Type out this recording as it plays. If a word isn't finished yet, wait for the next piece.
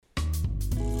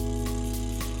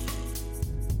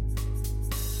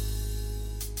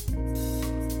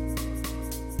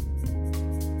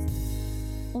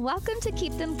Welcome to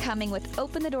Keep Them Coming with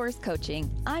Open the Doors Coaching.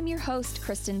 I'm your host,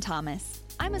 Kristen Thomas.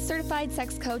 I'm a certified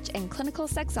sex coach and clinical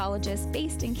sexologist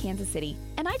based in Kansas City,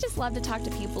 and I just love to talk to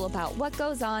people about what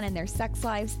goes on in their sex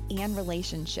lives and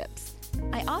relationships.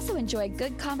 I also enjoy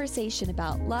good conversation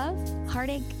about love,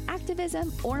 heartache,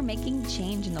 activism, or making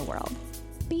change in the world.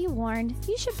 Be warned,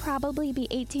 you should probably be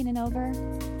 18 and over,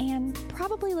 and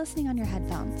probably listening on your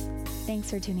headphones. Thanks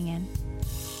for tuning in.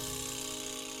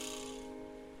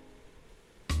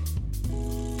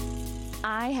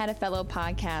 I had a fellow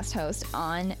podcast host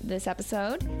on this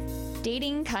episode,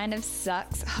 Dating Kind of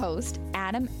Sucks host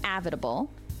Adam Avitable,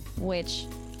 which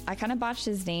I kind of botched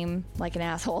his name like an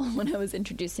asshole when I was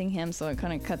introducing him, so I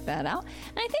kind of cut that out.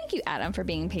 And I thank you, Adam, for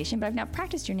being patient, but I've now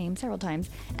practiced your name several times,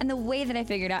 and the way that I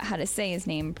figured out how to say his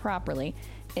name properly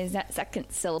is that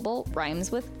second syllable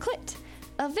rhymes with clit.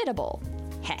 Avitable.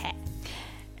 Heh.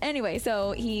 Anyway,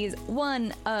 so he's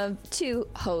one of two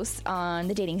hosts on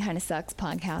the Dating Kinda Sucks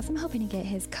podcast. I'm hoping to get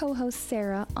his co-host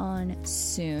Sarah on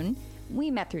soon.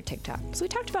 We met through TikTok, so we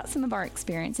talked about some of our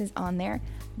experiences on there,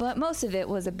 but most of it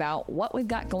was about what we've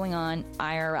got going on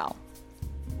IRL.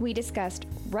 We discussed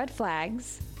red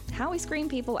flags, how we screen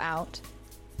people out,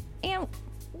 and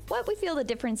what we feel the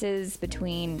difference is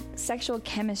between sexual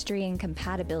chemistry and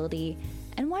compatibility,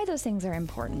 and why those things are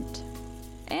important.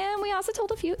 And we also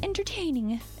told a few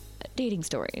entertaining dating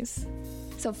stories.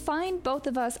 So find both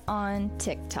of us on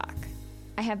TikTok.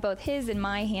 I have both his and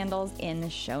my handles in the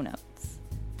show notes.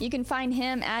 You can find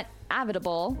him at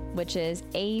Avitable, which is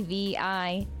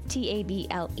Avitable,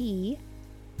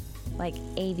 like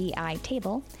AVI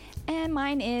table, and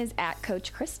mine is at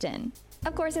Coach Kristen.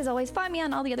 Of course, as always, find me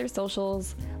on all the other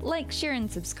socials, like, share, and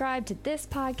subscribe to this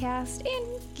podcast, and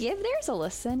give theirs a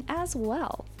listen as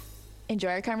well. Enjoy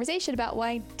our conversation about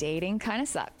why dating kind of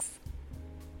sucks.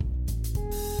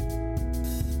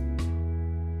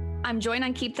 I'm joined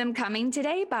on Keep Them Coming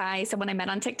today by someone I met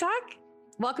on TikTok.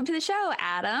 Welcome to the show,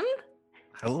 Adam.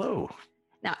 Hello.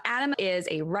 Now, Adam is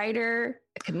a writer,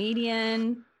 a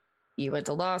comedian. You went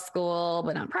to law school,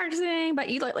 but not practicing. But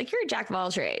you're a jack of all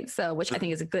trades, so which I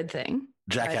think is a good thing.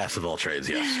 Jackass of all trades,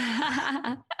 yes.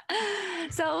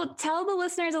 So tell the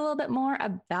listeners a little bit more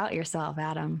about yourself,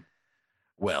 Adam.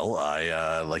 Well,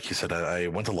 like you said, I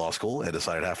went to law school. I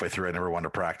decided halfway through I never wanted to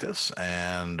practice,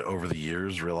 and over the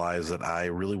years realized that I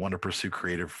really want to pursue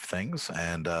creative things,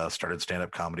 and started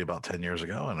stand-up comedy about 10 years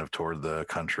ago, and have toured the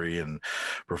country and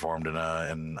performed in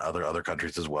other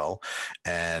countries as well,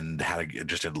 and I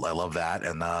love that.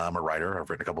 And I'm a writer. I've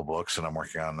written a couple books, and I'm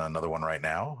working on another one right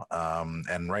now.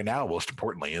 And right now, most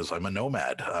importantly, is I'm a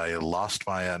nomad. I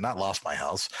not lost my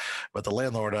house, but the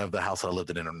landlord of the house that I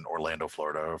lived in Orlando,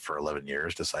 Florida for 11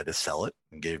 years decided to sell it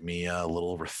and gave me a little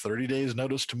over 30 days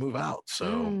notice to move out.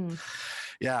 So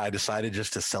yeah, I decided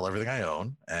just to sell everything I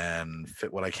own and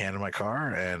fit what I can in my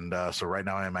car. And so right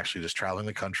now I'm actually just traveling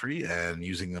the country and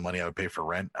using the money I would pay for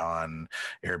rent on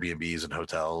Airbnbs and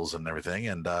hotels and everything,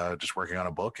 and just working on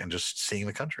a book and just seeing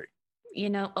the country. You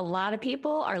know, a lot of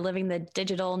people are living the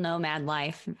digital nomad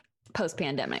life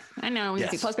post-pandemic. I know we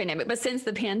see post-pandemic, but since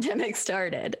the pandemic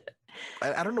started.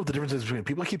 I don't know what the difference is between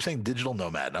people keep saying digital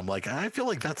nomad. I'm like, I feel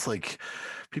like that's like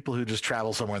people who just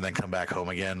travel somewhere and then come back home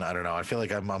again. I don't know. I feel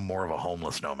like I'm more of a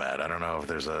homeless nomad. I don't know if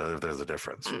there's a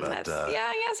difference. But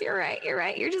I guess you're right.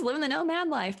 You're just living the nomad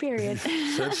life, period.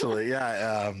 Essentially,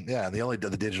 yeah.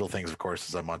 The digital things, of course,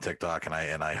 is I'm on TikTok and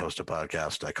I host a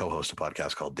podcast. I co-host a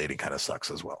podcast called Dating Kinda Sucks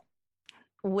as well.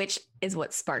 Which is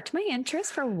what sparked my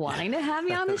interest for wanting to have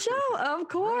you on the show, of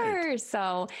course. Right.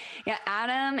 So yeah,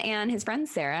 Adam and his friend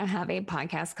Sarah have a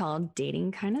podcast called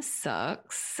Dating Kinda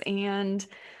Sucks. And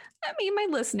I mean, my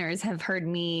listeners have heard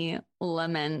me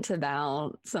lament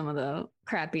about some of the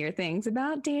crappier things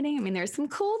about dating. I mean, there's some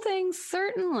cool things,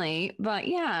 certainly. But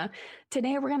yeah,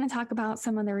 today we're going to talk about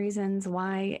some of the reasons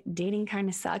why dating kind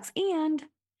of sucks and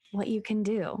what you can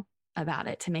do about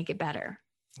it to make it better.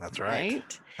 That's right.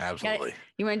 Absolutely.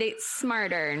 You want to date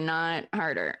smarter, not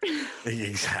harder.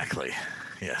 Exactly.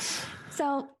 Yes.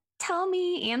 So tell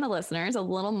me and the listeners a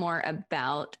little more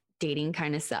about Dating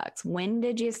Kinda Sucks. When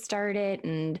did you start it,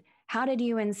 and how did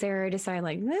you and Sarah decide,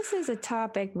 like, this is a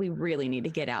topic we really need to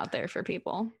get out there for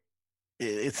people?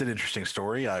 It's an interesting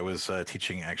story. I was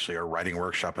teaching actually a writing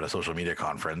workshop at a social media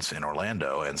conference in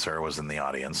Orlando, and Sarah was in the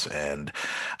audience. And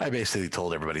I basically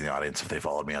told everybody in the audience if they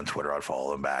followed me on Twitter, I'd follow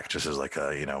them back, just as like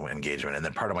a engagement. And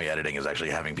then part of my editing is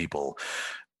actually having people.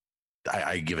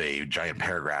 I give a giant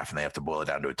paragraph, and they have to boil it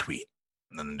down to a tweet.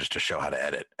 and just to show how to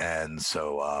edit. And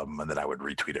so, and then I would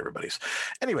retweet everybody's.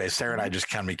 Anyway, Sarah and I just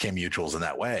kind of became mutuals in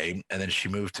that way. And then she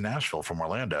moved to Nashville from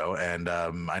Orlando. And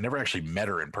I never actually met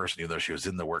her in person, even though she was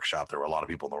in the workshop. There were a lot of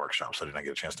people in the workshop, so I did not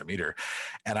get a chance to meet her.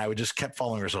 And I would just kept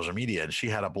following her social media. And she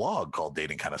had a blog called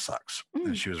Dating Kind of Sucks.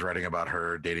 And she was writing about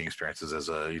her dating experiences as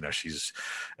a, she's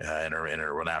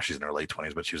well, now she's in her late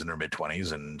 20s, but she was in her mid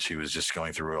 20s. And she was just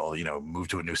going through all,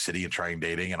 moved to a new city and trying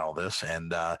dating and all this.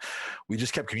 And we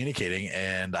just kept communicating.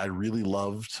 And I really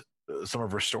loved some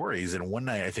of her stories. And one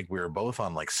night, I think we were both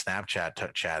on like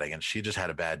Snapchat chatting, and she just had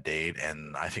a bad date.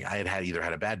 And I think I had either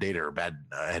had a bad date or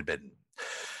had been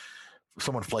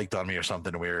someone flaked on me or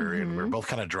something. And we were both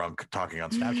kind of drunk talking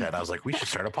on Snapchat. I was like, we should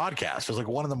start a podcast. It was like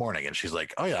 1 a.m. and she's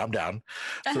like, oh yeah, I'm down.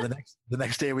 So the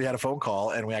next day we had a phone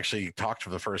call, and we actually talked for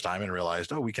the first time and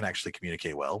realized, we can actually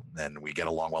communicate well and we get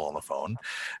along well on the phone.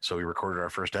 So we recorded our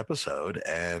first episode,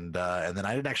 and then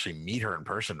I didn't actually meet her in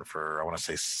person for, I want to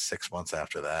say 6 months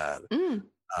after that.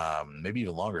 Maybe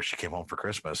even longer. She came home for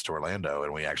Christmas to Orlando,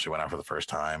 and we actually went out for the first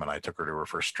time, and I took her to her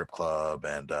first strip club,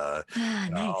 and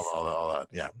nice. all that.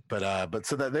 Yeah. But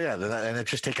so that, and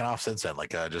it's just taken off since then.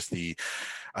 Like just the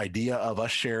idea of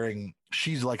us sharing,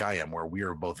 she's like I am, where we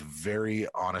are both very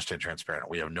honest and transparent.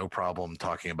 We have no problem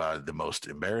talking about the most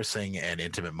embarrassing and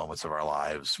intimate moments of our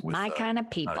lives. With, my kind of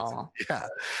people. Yeah.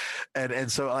 And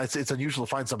so it's unusual to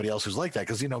find somebody else who's like that,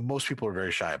 because, most people are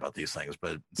very shy about these things,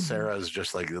 but Sarah is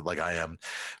just like I am.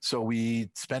 So we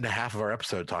spend a half of our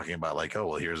episode talking about like, oh,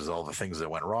 well, here's all the things that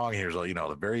went wrong. Here's all,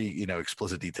 the very,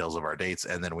 explicit details of our dates.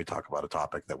 And then we talk about a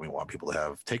topic that we want people to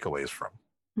have takeaways from.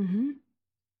 Mm-hmm.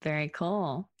 Very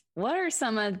cool. What are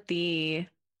some of the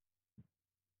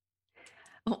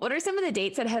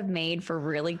dates that have made for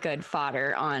really good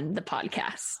fodder on the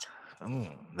podcast?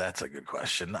 That's a good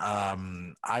question.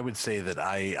 I would say that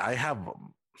I have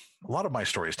a lot of my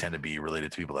stories tend to be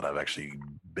related to people that I've actually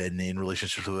been in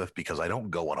relationships with, because I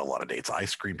don't go on a lot of dates. I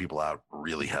screen people out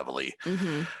really heavily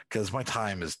because my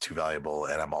time is too valuable,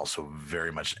 and I'm also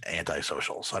very much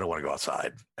antisocial. So I don't want to go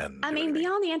outside. And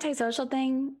beyond the antisocial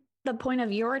thing, the point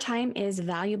of your time is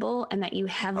valuable, and that you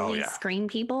heavily screen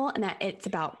people, and that it's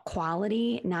about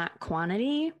quality, not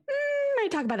quantity. I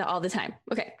talk about it all the time.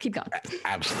 Okay, keep going.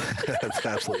 Absolutely. That's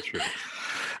absolutely true.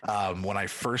 When I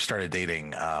first started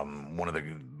dating, one of the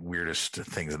weirdest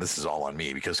things, and this is all on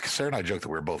me, because Sarah and I joke that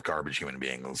we're both garbage human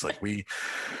beings. Like we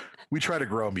try to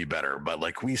grow and be better, but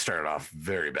like we started off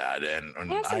very bad. And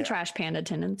I have some trash panda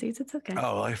tendencies. It's okay.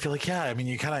 Oh, I feel like,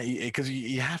 you kind of, because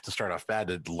you have to start off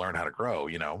bad to learn how to grow.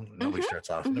 Nobody starts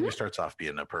off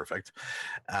being a perfect.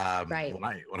 Right. When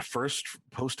I first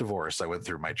post divorce, I went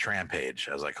through my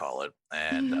Trampage, as I call it,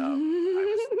 and I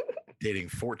was dating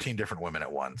 14 different women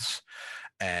at once,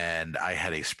 and I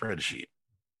had a spreadsheet.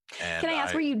 And can I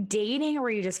ask, were you dating or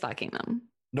were you just fucking them?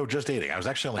 No, just dating. I was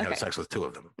actually only having sex with 2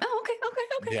 of them. Oh, okay.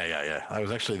 Yeah. I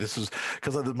was actually, this is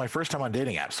because of my first time on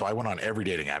dating apps. So I went on every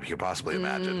dating app you could possibly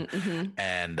imagine.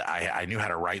 And I knew how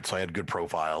to write. So I had good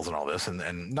profiles and all this,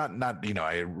 and not,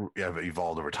 I have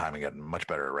evolved over time and gotten much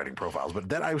better at writing profiles, but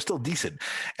then I was still decent.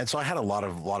 And so I had a lot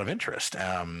of interest.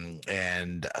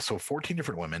 And so 14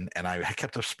 different women, and I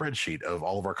kept a spreadsheet of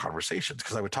all of our conversations,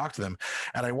 because I would talk to them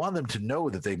and I wanted them to know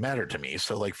that they mattered to me.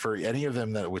 So like for any of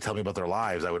them that would tell me about their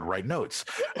lives, I would write notes.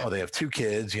 Oh, they have 2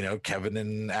 kids, Kevin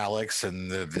and Alex, and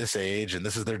they're this age, and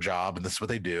this is their job, and this is what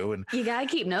they do. And you gotta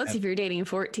keep notes if you're dating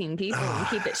 14 people and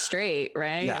keep it straight,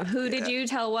 right? Yeah, who did you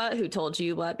tell what? Who told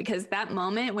you what? Because that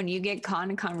moment when you get caught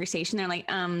in a conversation, they're like,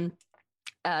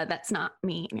 that's not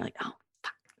me, and you're like, oh.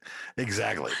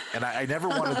 Exactly. And I never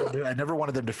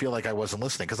wanted them to feel like I wasn't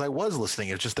listening, because I was listening.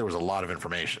 It's just there was a lot of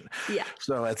information. Yeah.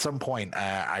 So at some point,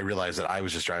 I realized that I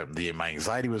was just driving. My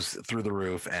anxiety was through the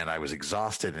roof, and I was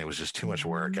exhausted, and it was just too much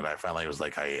work. And I finally was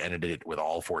like, I ended it with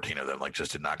all 14 of them. Like,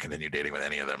 just did not continue dating with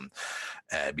any of them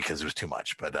because it was too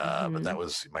much. But that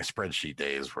was my spreadsheet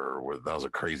days. Were that was a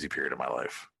crazy period of my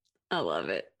life. I love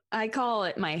it. I call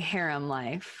it my harem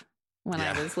life. When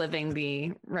I was living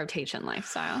the rotation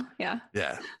lifestyle. Yeah.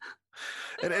 Yeah.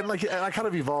 And like, I kind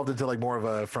of evolved into like more of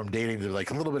a, from dating to like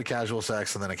a little bit of casual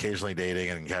sex, and then occasionally dating,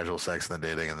 and casual sex, and then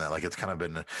dating. And then like, it's kind of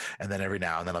been, and then every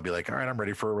now and then I'll be like, all right, I'm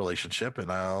ready for a relationship,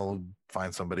 and I'll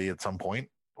find somebody at some point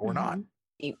or not.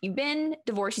 You've been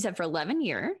divorced, you said, for 11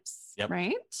 years,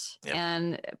 right? Yep.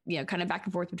 And, kind of back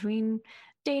and forth between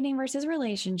dating versus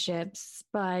relationships.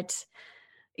 But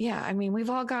yeah, I mean, we've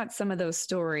all got some of those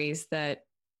stories that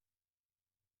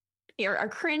are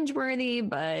cringeworthy,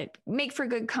 but make for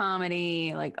good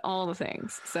comedy, like all the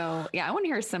things. So yeah, I want to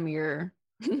hear some of your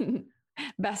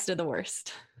best of the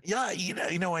worst. Yeah,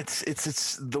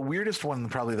 it's the weirdest one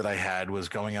probably that I had was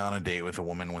going on a date with a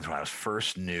woman when I was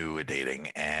first new at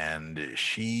dating, and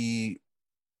she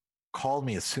called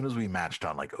me as soon as we matched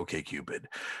on like OkCupid.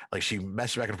 Like she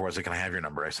messaged back and forth, like, "Can I have your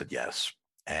number?" I said yes.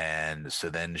 And so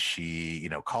then she,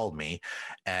 called me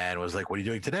and was like, "What are you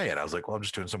doing today?" And I was like, "Well, I'm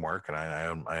just doing some work." And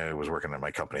I was working at my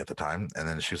company at the time. And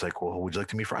then she was like, "Well, would you like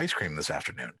to meet for ice cream this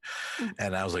afternoon?"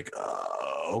 And I was like,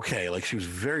 "Okay." Like she was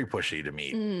very pushy to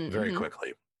meet very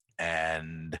quickly.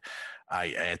 And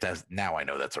now I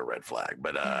know that's a red flag,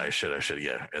 but I should,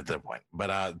 yeah, at that point.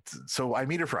 But so I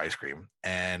meet her for ice cream,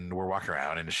 and we're walking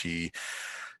around, and she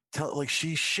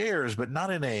shares, but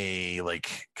not in a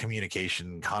like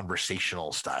communication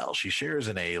conversational style. She shares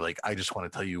in a like, I just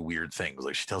want to tell you weird things.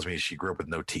 Like she tells me she grew up with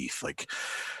no teeth. Like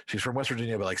she's from West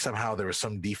Virginia, but like somehow there was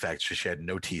some defect. She had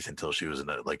no teeth until she was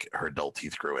like her adult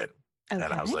teeth grew in. Okay. And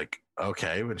I was like,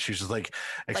 okay. And she's just like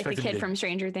the kid from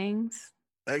Stranger Things.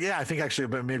 Yeah, I think actually,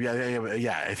 but maybe,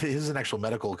 yeah, his is an actual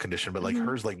medical condition, but like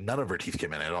hers, like none of her teeth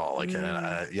came in at all. Like,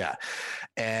 yeah.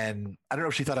 And I don't know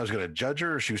if she thought I was going to judge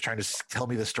her, or she was trying to tell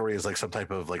me the story as like some type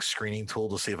of like screening tool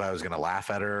to see if I was going to laugh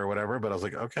at her or whatever. But I was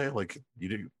like, okay, like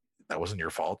that wasn't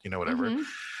your fault, whatever. And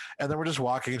then we're just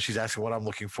walking, and she's asking what I'm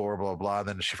looking for, blah, blah, blah. And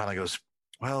then she finally goes,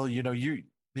 "Well,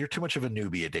 you're too much of a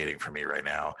newbie at dating for me right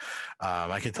now.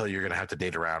 I can tell you're going to have to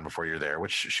date around before you're there,"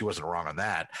 which she wasn't wrong on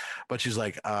that. But she's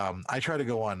like, "I try to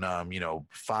go on,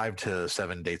 5 to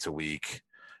 7 dates a week."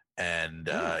 And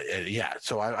yeah,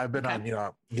 so I've been on,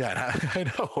 yeah, I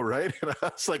know, right? And I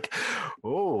was like,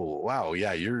 "Oh, wow,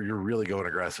 yeah, you're really going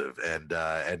aggressive."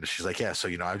 And she's like, "Yeah, so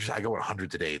I go on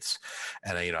hundreds of dates,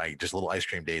 and I just little ice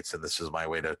cream dates, and this is my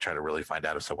way to try to really find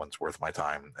out if someone's worth my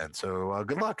time. And so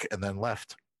good luck." And then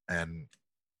left. And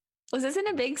was this in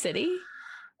a big city?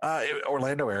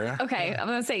 Orlando area. Okay, I'm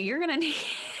gonna say you're gonna need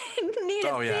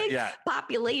a big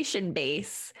population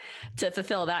base to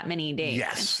fulfill that many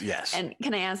dates. Yes. And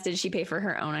can I ask, did she pay for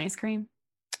her own ice cream?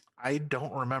 I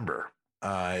don't remember.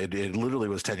 It literally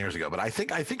was 10 years ago, but I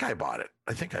think I bought it.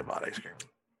 I think I bought ice cream.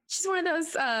 She's one of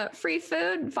those free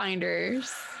food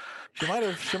finders. She might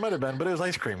have been, but it was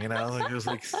ice cream, like it was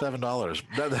like $7.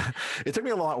 It took me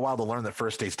a long while to learn that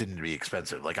first dates didn't be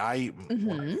expensive. Like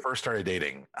when I first started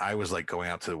dating, I was like going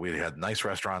out we had nice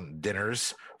restaurant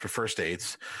dinners for first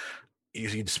dates.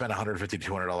 You'd spend $150 to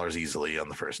 $200 easily on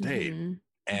the first date.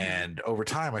 And over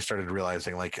time, I started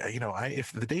realizing, like,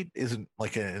 if the date isn't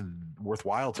like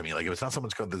worthwhile to me, like if it's not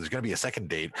there's going to be a second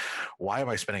date, why am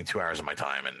I spending 2 hours of my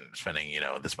time and spending,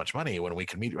 this much money when we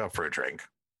can meet up for a drink?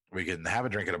 We can have a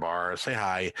drink at a bar, say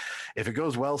hi. If it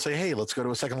goes well, say, "Hey, let's go to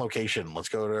a second location. Let's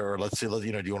go to, or let's see, do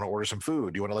you want to order some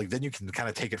food? Do you want to then you can kind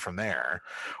of take it from there."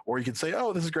 Or you can say,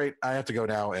 "Oh, this is great. I have to go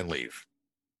now," and leave.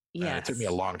 Yeah. It took me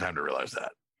a long time to realize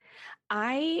that.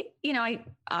 I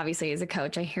obviously as a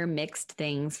coach, I hear mixed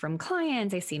things from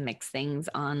clients. I see mixed things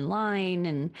online,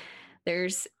 and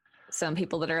there's some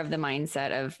people that are of the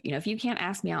mindset of, if you can't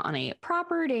ask me out on a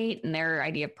proper date, and their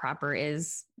idea of proper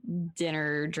is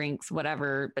dinner, drinks,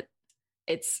 whatever, but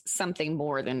it's something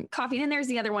more than coffee. And then there's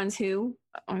the other ones who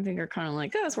I think are kind of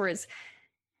like us, where it's,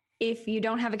 if you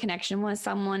don't have a connection with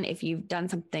someone, if you've done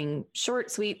something short,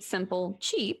 sweet, simple,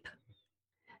 cheap,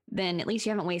 then at least you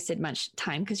haven't wasted much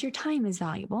time, because your time is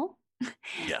valuable.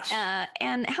 Yes.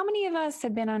 And how many of us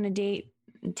have been on a date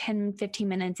 10, 15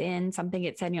 minutes in, something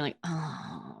gets said and you're like,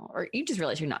 oh, or you just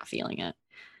realize you're not feeling it.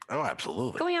 Oh,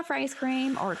 absolutely. Going out for ice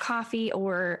cream or coffee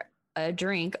or a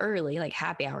drink early, like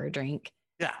happy hour drink.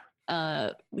 Yeah.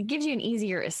 It gives you an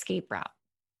easier escape route.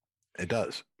 It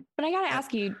does. But I got to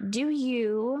ask you,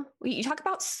 you talk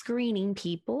about screening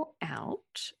people out,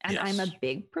 and yes. I'm a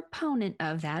big proponent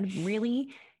of that, really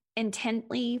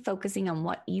intently focusing on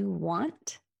what you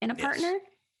want in a partner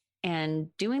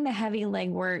and doing the heavy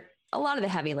legwork, a lot of the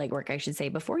heavy legwork, I should say,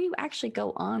 before you actually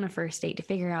go on a first date to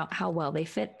figure out how well they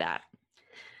fit that.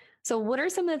 So what are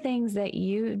some of the things that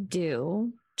you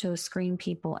do to screen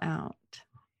people out?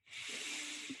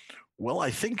 Well, I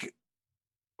think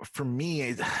for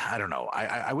me, I don't know.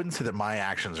 I wouldn't say that my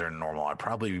actions are normal. I'd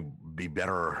probably be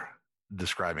better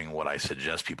describing what I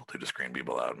suggest people do to screen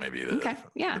people out. Maybe the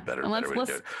better way to do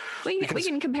it. We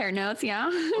can compare notes. Yeah.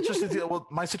 Well,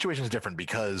 my situation is different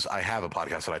because I have a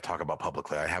podcast that I talk about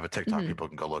publicly. I have a TikTok people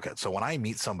can go look at. So when I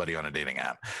meet somebody on a dating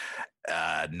app,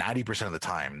 90% of the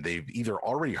time they've either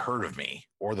already heard of me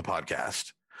or the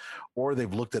podcast, or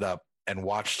they've looked it up and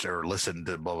watched or listened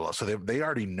to blah, blah, blah. So they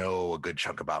already know a good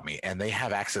chunk about me, and they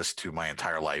have access to my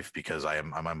entire life because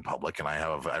I'm public and I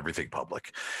have everything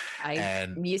public. I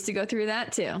used to go through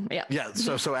that too. Yeah. Yeah.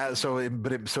 So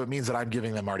it means that I'm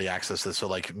giving them already access to this. So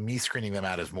like me screening them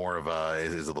out is more of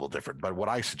is a little different. But what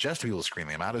I suggest to people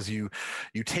screening them out is you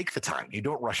take the time. You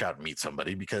don't rush out and meet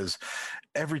somebody, because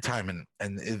every time,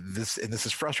 and this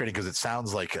is frustrating because it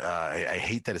sounds like I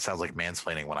hate that it sounds like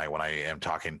mansplaining when I am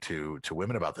talking to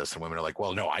women about this, and women are like,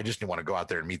 well, no, I just want to go out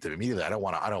there and meet them immediately. I don't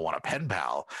want a pen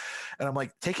pal. And I'm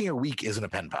like, taking a week isn't a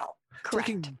pen pal.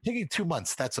 Correct. Taking 2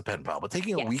 months, that's a pen pal. But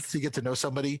taking a week to get to know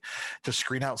somebody, to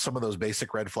screen out some of those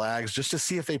basic red flags, just to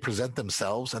see if they present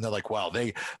themselves, and they're like, well,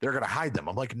 they're going to hide them.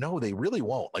 I'm like, no, they really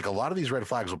won't. Like, a lot of these red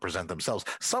flags will present themselves.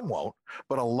 Some won't,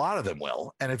 but a lot of them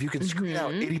will. And if you can screen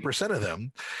out 80% of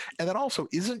them, and then also,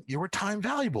 isn't your time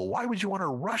valuable? Why would you want to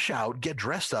rush out, get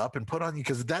dressed up, and put on,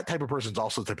 because that type of person is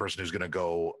also the person who's going to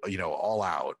go, all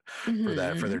out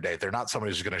for their date. They're not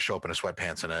somebody who's going to show up in a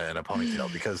sweatpants and a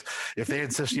ponytail, because if they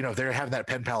insist, if they're having that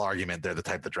pen pal argument, they're the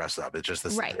type that dress up. It's just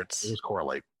this, right. They just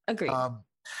correlate. Agreed. And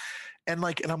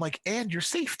I'm like, and your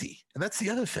safety. And that's the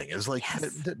other thing is like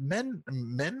that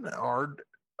men are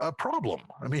a problem.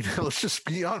 I mean, let's just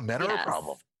be honest, men are a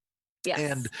problem. Yes.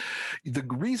 And the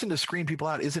reason to screen people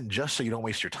out isn't just so you don't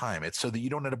waste your time. It's so that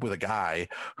you don't end up with a guy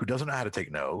who doesn't know how to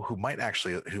take no, who might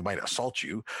assault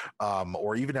you,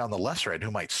 or even down the lesser end,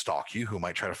 who might stalk you, who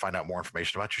might try to find out more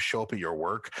information about you, show up at your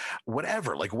work,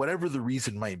 whatever the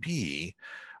reason might be.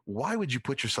 Why would you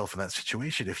put yourself in that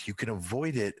situation if you can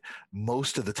avoid it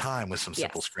most of the time with some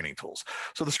simple screening tools?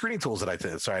 So the screening tools that I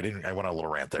went on a little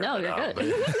rant there. No, you're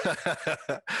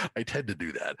good. I tend to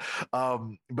do that.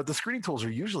 But the screening tools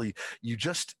are usually, you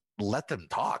just let them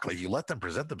talk, like you let them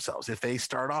present themselves. If they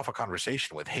start off a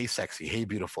conversation with, hey, sexy, hey,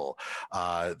 beautiful,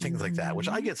 things like that, which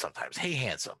I get sometimes, hey,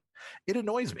 handsome, it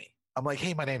annoys me. I'm like,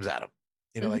 hey, my name's Adam.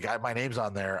 My name's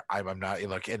on there. I'm not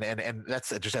like, and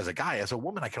that's just as a guy. As a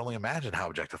woman, I can only imagine how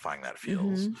objectifying that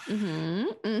feels.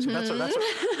 So that's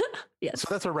yes.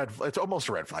 So that's it's almost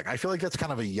a red flag. I feel like that's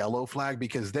kind of a yellow flag,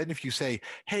 because then if you say,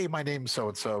 hey, my name's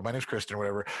so-and-so, my name's Kristen, or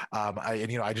whatever,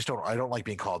 I don't like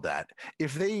being called that.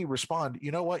 If they respond,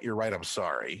 you know what, you're right, I'm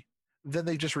sorry, then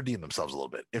they just redeem themselves a little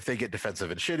bit. If they get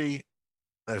defensive and shitty,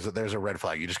 there's a red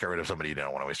flag. You just got rid of somebody you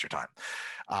don't want to waste your time.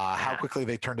 How quickly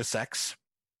they turn to sex.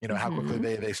 How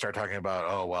quickly they start talking about,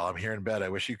 oh, well, I'm here in bed, I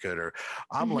wish you could, or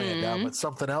I'm laying down, but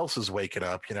something else is waking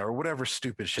up, or whatever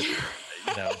stupid shit,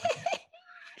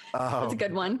 That's a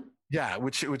good one. Yeah,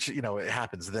 which it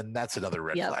happens. Then that's another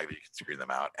red flag that you can screen them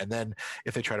out. And then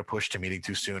if they try to push to meeting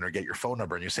too soon or get your phone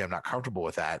number and you say, I'm not comfortable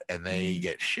with that, and they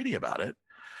get shitty about it,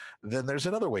 then there's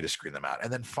another way to screen them out.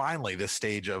 And then finally, this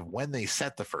stage of when they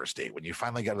set the first date, when you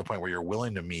finally get to the point where you're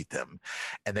willing to meet them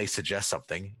and they suggest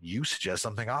something, you suggest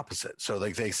something opposite. So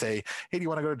like they say, hey, do you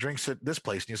want to go to drinks at this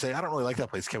place? And you say, I don't really like that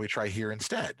place. Can we try here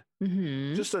instead?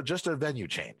 Just a venue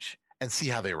change, and see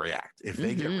how they react. If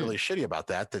they get really shitty about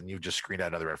that, then you just screened out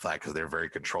another red flag, because they're very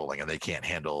controlling and they can't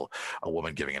handle a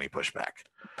woman giving any pushback.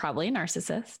 Probably a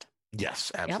narcissist.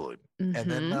 Yes, absolutely. Yep. And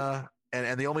then,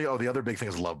 and the other big thing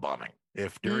is love bombing.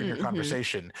 If during your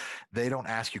conversation, they don't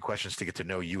ask you questions to get to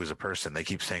know you as a person, they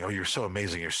keep saying, oh, you're so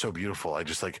amazing, you're so beautiful,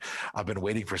 I've been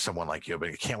waiting for someone like you, but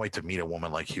I can't wait to meet a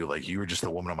woman like you were just the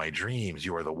woman of my dreams,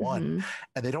 you are the one,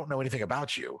 and they don't know anything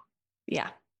about you,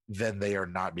 then they are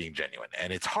not being genuine.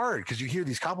 And it's hard because you hear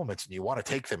these compliments and you want to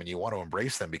take them and you want to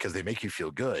embrace them because they make you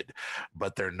feel good,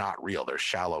 but they're not real. They're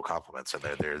shallow compliments, and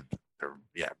they're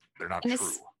not true.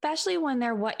 Especially when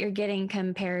they're what you're getting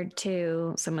compared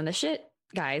to some of the shit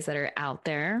guys that are out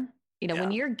there.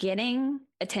 When you're getting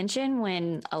attention,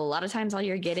 when a lot of times all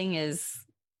you're getting is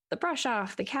the brush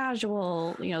off, the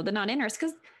casual, the non-interest,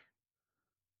 because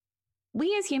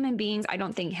we as human beings, I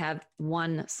don't think have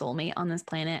one soulmate on this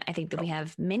planet. I think that we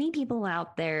have many people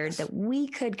out there that we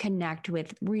could connect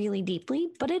with really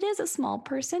deeply, but it is a small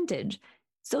percentage.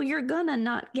 So you're gonna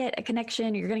not get a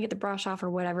connection, you're gonna get the brush off or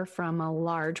whatever from a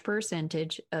large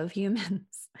percentage of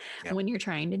humans when you're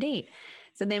trying to date.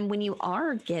 So then when you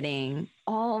are getting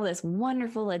all this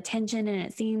wonderful attention and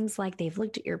it seems like they've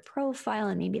looked at your profile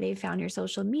and maybe they found your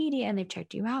social media and they've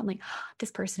checked you out and like, oh, this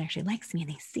person actually likes me and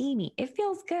they see me, it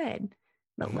feels good.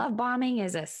 But love bombing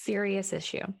is a serious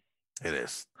issue. It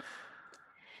is.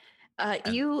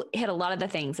 You hit a lot of the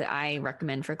things that I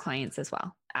recommend for clients as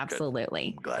well.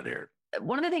 Absolutely. Good. I'm glad to hear it.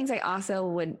 One of the things I also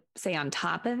would say on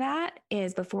top of that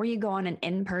is before you go on an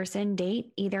in-person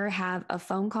date, either have a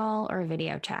phone call or a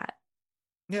video chat.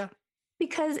 Yeah.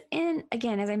 Because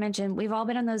again, as I mentioned, we've all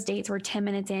been on those dates where 10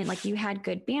 minutes in, like you had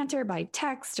good banter by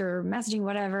text or messaging,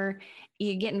 whatever,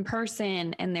 you get in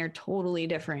person and they're totally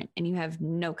different and you have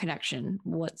no connection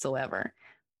whatsoever.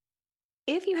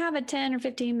 If you have a 10 or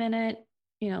 15 minute,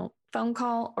 phone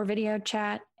call or video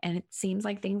chat and it seems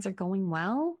like things are going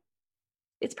well,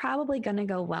 it's probably going to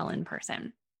go well in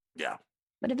person. Yeah.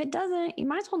 But if it doesn't, you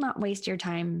might as well not waste your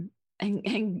time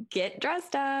and get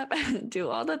dressed up, do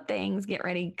all the things, get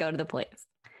ready, go to the place.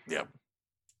 Yeah.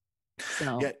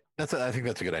 So yeah, I think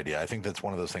that's a good idea. I think that's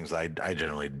one of those things I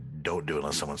generally don't do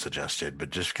unless someone suggested, but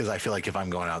just because I feel like if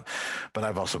I'm going out, but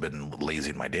I've also been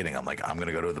lazy in my dating. I'm like, I'm going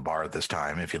to go to the bar at this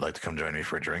time. If you'd like to come join me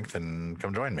for a drink, then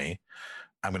come join me.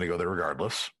 I'm going to go there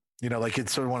regardless. Like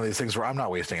it's sort of one of these things where I'm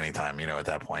not wasting any time, at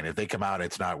that point. If they come out,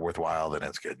 it's not worthwhile, then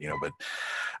it's good, but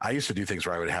I used to do things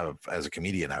where I would have, as a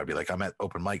comedian, I would be like, I'm at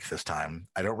open mic this time.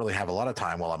 I don't really have a lot of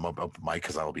time while I'm open mic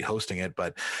because I will be hosting it.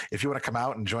 But if you want to come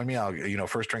out and join me, I'll,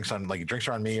 first drinks are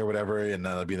on me or whatever. And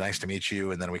it'll be nice to meet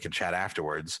you. And then we can chat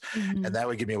afterwards. Mm-hmm. And that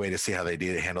would give me a way to see how they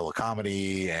handle the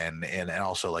comedy and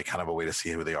also like kind of a way to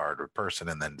see who they are as a person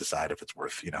and then decide if it's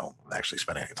worth, actually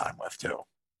spending any time with too.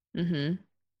 Mm-hmm.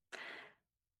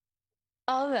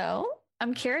 Although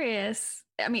I'm curious,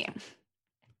 I mean,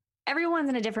 everyone's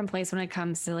in a different place when it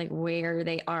comes to like where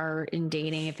they are in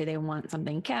dating, if they want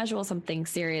something casual, something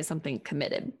serious, something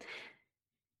committed.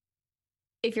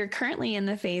 If you're currently in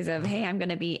the phase of, hey, I'm going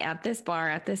to be at this bar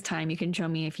at this time, you can show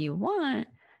me if you want,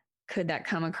 could that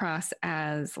come across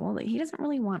as, well, he doesn't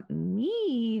really want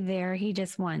me there. He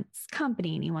just wants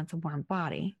company and he wants a warm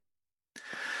body.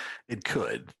 It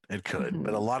could, mm-hmm.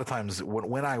 But a lot of times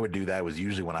when I would do that was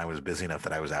usually when I was busy enough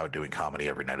that I was out doing comedy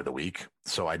every night of the week.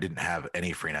 So I didn't have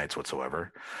any free nights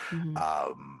whatsoever. Mm-hmm.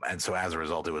 And so as a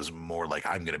result, it was more like,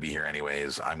 I'm going to be here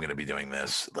anyways. I'm going to be doing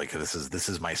this. Like, this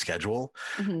is my schedule.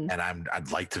 Mm-hmm. And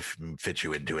I'd like to fit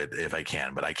you into it if I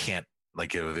can, but I can't,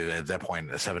 like at that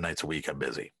point, 7 nights a week, I'm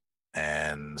busy.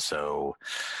 And so,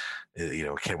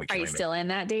 can we? Are you still in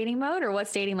that dating mode, or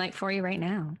what's dating like for you right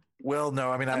now? Well, no,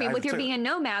 I mean, with your being a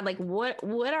nomad, like what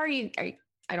are you, I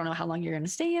don't know how long you're going to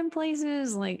stay in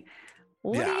places. Like,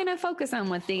 what are you going to focus on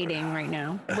with dating right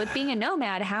now? With being a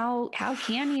nomad, how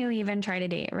can you even try to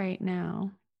date right now?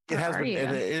 It has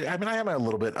been. I am a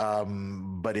little bit,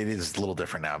 but it is a little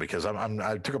different now because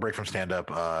I took a break from stand up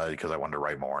because I wanted to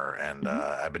write more, and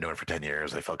mm-hmm. I've been doing it for 10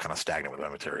 years. I felt kind of stagnant with my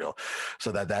material,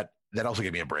 so that also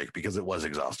gave me a break because it was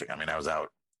exhausting. I mean, I was out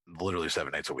literally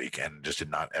 7 nights a week and just did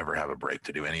not ever have a break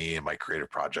to do any of my creative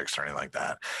projects or anything like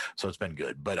that. So it's been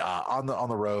good. But on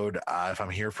the road, if I'm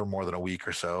here for more than a week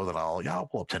or so, then I'll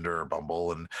pull up Tinder or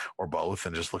Bumble or both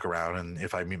and just look around. And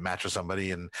if I match with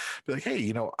somebody and be like,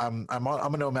 hey, I'm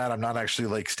a nomad. I'm not actually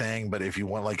like staying, but if you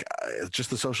want, like,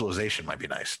 just the socialization might be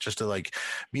nice just to like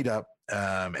meet up.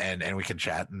 And we can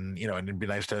chat and it'd be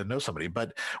nice to know somebody.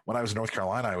 But when I was in North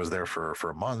Carolina, I was there for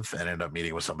a month and ended up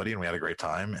meeting with somebody and we had a great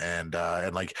time and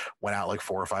like went out like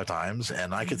 4 or 5 times.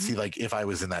 And I could see like if I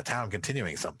was in that town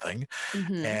continuing something.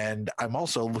 Mm-hmm. And I'm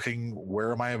also looking,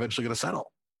 where am I eventually going to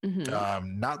settle?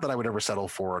 Mm-hmm. Not that I would ever settle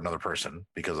for another person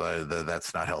because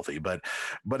that's not healthy, but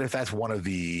if that's one of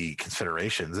the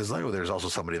considerations, is like, there's also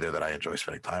somebody there that I enjoy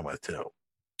spending time with too.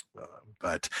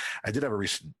 But I did have a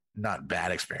recent, not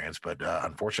bad experience, but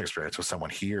unfortunate experience with someone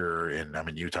here I'm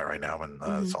in Utah right now. I'm in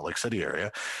the Salt Lake City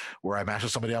area where I matched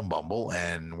with somebody on Bumble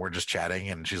and we're just chatting.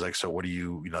 And she's like, so what do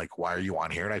you like, why are you on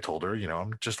here? And I told her,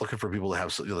 I'm just looking for people to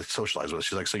have like socialize with.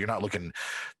 She's like, so you're not looking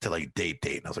to like date.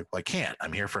 And I was like, well, I can't,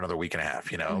 I'm here for another week and a half,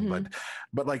 mm-hmm.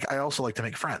 but like, I also like to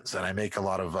make friends and I make a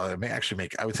lot of, I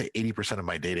would say 80% of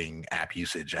my dating app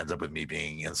usage ends up with me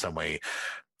being in some way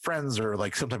friends or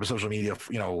like some type of social media,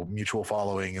 mutual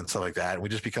following and stuff like that. And we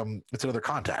just become, it's another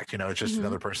contact, it's just mm-hmm.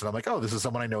 another person. I'm like, oh, this is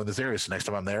someone I know in this area. So next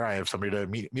time I'm there, I have somebody to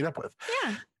meet up with.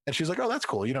 Yeah. And she's like, oh, that's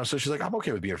cool. So she's like, I'm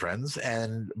okay with being friends.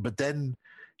 But then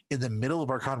in the middle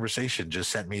of our conversation just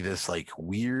sent me this like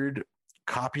weird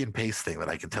copy and paste thing that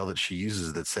I can tell that she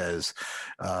uses that says,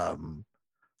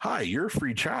 hi, your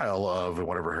free trial of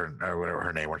whatever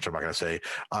her name, which I'm not going to say,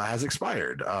 has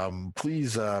expired.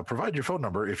 Please provide your phone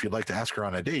number if you'd like to ask her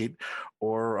on a date,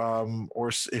 or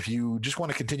if you just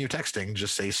want to continue texting,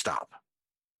 just say stop.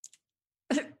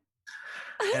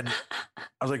 And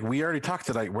I was like, we already talked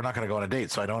that we're not going to go on a date,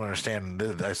 so I don't understand.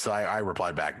 So I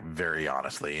replied back very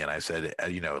honestly, and I said,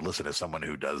 listen, as someone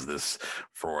who does this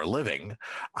for a living,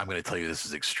 I'm going to tell you this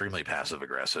is extremely passive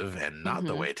aggressive and not mm-hmm.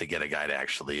 the way to get a guy to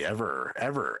actually ever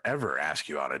ask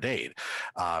you on a date,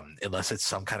 unless it's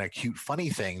some kind of cute, funny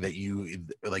thing that you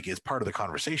like is part of the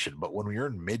conversation. But when you're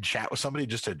in mid chat with somebody,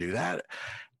 just to do that,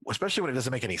 especially when it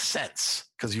doesn't make any sense,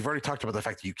 because you've already talked about the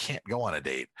fact that you can't go on a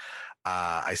date.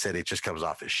 I said it just comes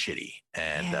off as shitty.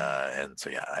 And so,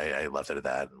 yeah, I left it at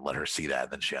that and let her see that.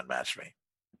 And then she unmatched me.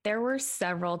 There were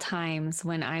several times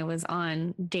when I was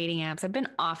on dating apps. I've been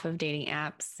off of dating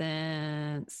apps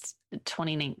since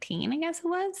 2019, I guess it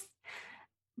was.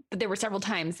 But there were several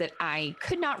times that I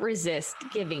could not resist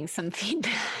giving some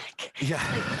feedback. Yeah.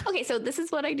 Like, okay, so this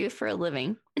is what I do for a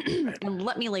living. And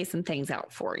let me lay some things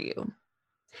out for you.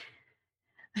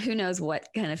 Who knows what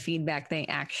kind of feedback they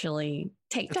actually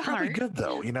take to heart. It's probably good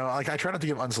though. You know, like I try not to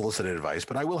give unsolicited advice,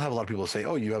 but I will have a lot of people say,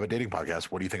 "Oh, you have a dating podcast.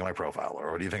 What do you think of my profile?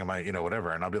 Or what do you think of my,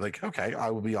 whatever?" And I'll be like, "Okay, I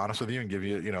will be honest with you and give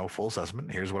you, full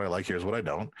assessment. Here's what I like. Here's what I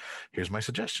don't. Here's my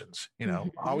suggestions." I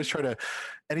always try to,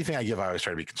 anything I give, I always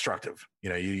try to be constructive.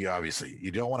 You obviously,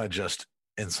 you don't want to just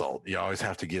insult. You always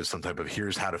have to give some type of,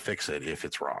 here's how to fix it if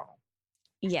it's wrong.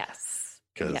 Yes.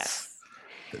 Yes.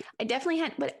 I definitely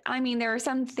had, but I mean, there are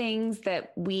some things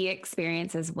that we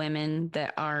experience as women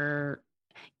that are,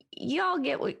 y'all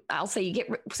get, I'll say you get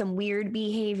some weird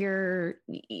behavior,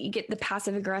 you get the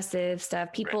passive aggressive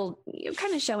stuff, people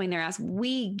kind of showing their ass.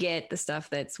 We get the stuff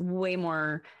that's way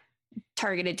more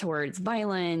targeted towards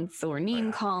violence or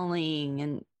name calling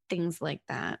and things like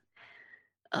that.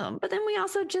 But then we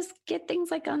also just get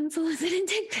things like unsolicited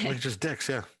dick pics. Like just dicks,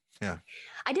 yeah. Yeah.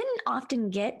 I didn't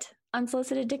often get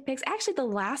unsolicited dick pics. Actually, the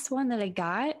last one that I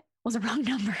got was a wrong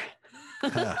number.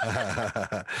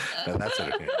 That's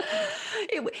okay.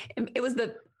 It was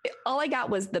all I got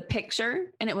was the picture,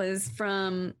 and it was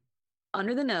from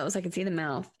under the nose. I could see the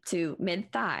mouth to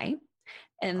mid thigh.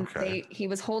 And he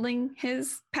was holding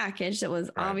his package that was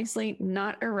obviously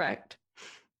not erect.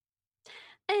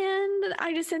 And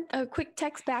I just sent a quick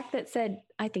text back that said,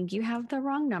 "I think you have the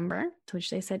wrong number," to which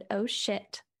they said, "Oh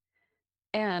shit."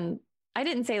 And I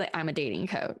didn't say like I'm a dating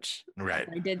coach. Right.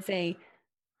 I did say,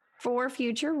 for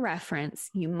future reference,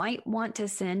 you might want to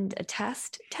send a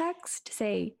test text,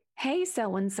 say, "Hey,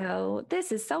 so-and-so,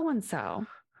 this is so-and-so.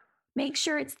 Make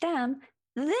sure it's them.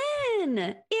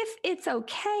 Then if it's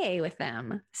okay with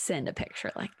them, send a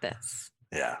picture like this."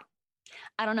 Yeah.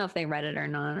 I don't know if they read it or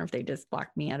not, or if they just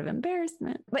blocked me out of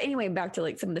embarrassment. But anyway, back to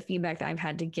like some of the feedback that I've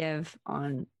had to give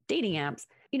on dating apps.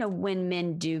 When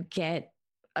men do get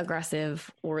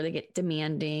aggressive or they get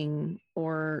demanding,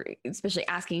 or especially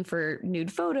asking for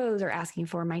nude photos or asking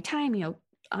for my time,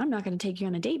 I'm not going to take you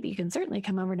on a date, but you can certainly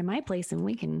come over to my place and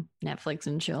we can Netflix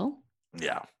and chill.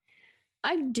 Yeah.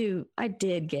 I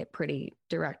did get pretty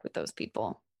direct with those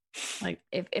people. Like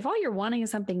if all you're wanting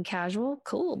is something casual,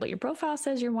 cool, but your profile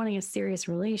says you're wanting a serious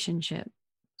relationship.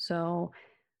 So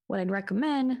what I'd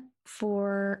recommend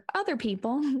for other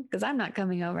people, because I'm not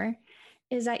coming over,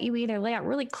 is that you either lay out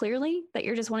really clearly that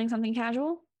you're just wanting something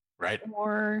casual, right?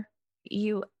 Or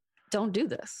you don't do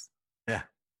this. Yeah.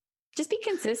 Just be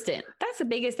consistent. That's the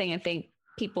biggest thing I think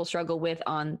people struggle with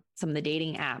on some of the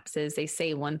dating apps is they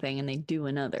say one thing and they do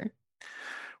another.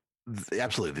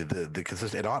 Absolutely. The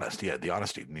consistent and honest. Yeah. The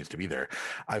honesty needs to be there.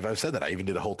 I've said that. I even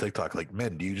did a whole TikTok, like,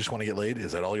 "Men, do you just want to get laid?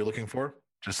 Is that all you're looking for?"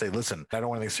 Just say, "Listen, I don't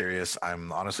want anything serious.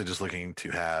 I'm honestly just looking to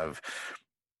have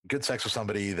good sex with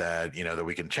somebody that, that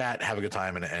we can chat, have a good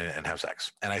time and have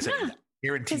sex." And I said,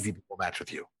 guarantee people will match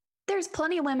with you. There's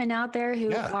plenty of women out there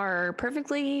who are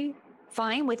perfectly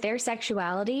fine with their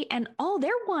sexuality and all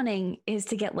they're wanting is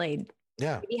to get laid.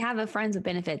 Yeah. You have a friends with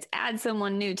benefits, add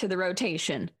someone new to the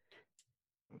rotation.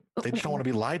 They just don't want to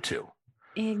be lied to.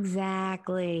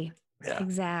 Exactly. Yeah.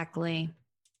 Exactly.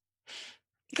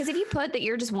 Because if you put that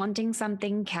you're just wanting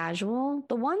something casual,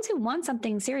 the ones who want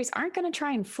something serious aren't going to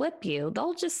try and flip you.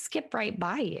 They'll just skip right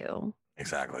by you.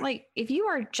 Exactly. Like if you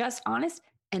are just honest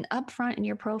and upfront in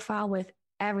your profile with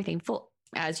everything full,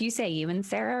 as you say, you and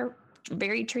Sarah are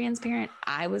very transparent.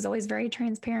 I was always very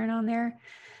transparent on there.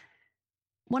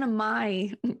 One of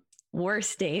my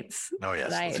worst dates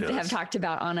that I have talked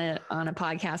about on a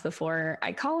podcast before,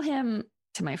 I call him,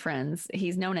 to my friends,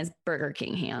 he's known as Burger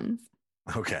King Hands.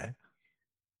 Okay.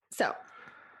 So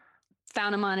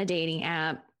found him on a dating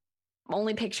app,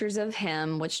 only pictures of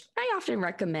him, which I often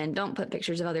recommend. Don't put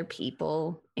pictures of other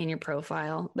people in your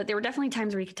profile. But there were definitely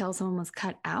times where you could tell someone was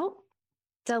cut out.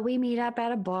 So we meet up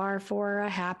at a bar for a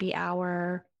happy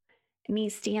hour and he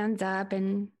stands up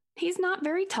and he's not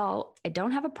very tall. I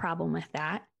don't have a problem with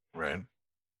that. Right.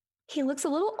 He looks a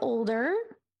little older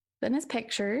than his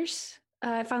pictures.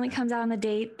 It finally comes out on the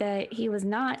date that he was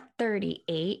not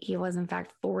 38. He was in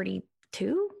fact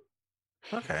 42.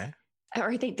 Okay.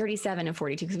 Or I think 37 and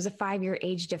 42 because it was a 5-year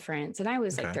age difference. And I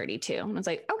was like 32. And I was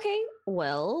like, okay,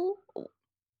 well,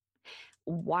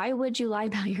 why would you lie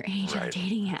about your age on a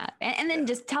dating app? And then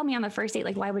just tell me on the first date,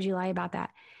 like, why would you lie about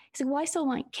that? He's like, well, I still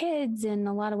want kids. And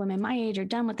a lot of women my age are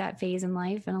done with that phase in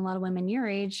life. And a lot of women your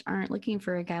age aren't looking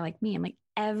for a guy like me. I'm like,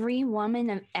 every woman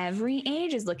of every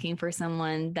age is looking for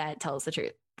someone that tells the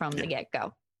truth from the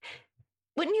get-go.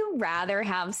 Wouldn't you rather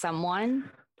have someone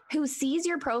who sees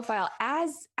your profile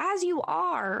as you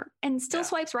are and still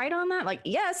swipes right on that? Like,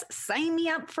 yes, sign me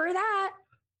up for that.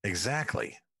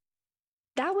 Exactly.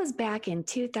 That was back in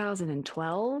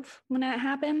 2012 when that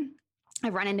happened.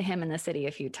 I've run into him in the city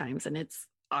a few times, and it's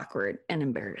awkward and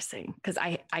embarrassing because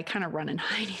I kind of run and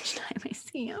hide each time I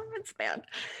see him. It's bad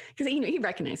because he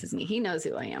recognizes me. He knows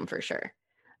who I am for sure.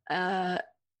 But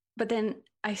then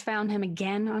I found him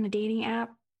again on a dating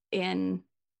app in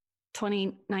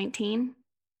 2019,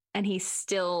 and he's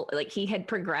still like, he had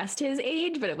progressed his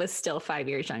age, but it was still 5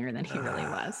 years younger than he really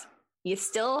was. You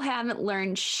still haven't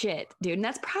learned shit, dude. And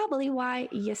that's probably why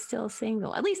you're still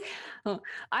single. At least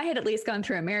I had at least gone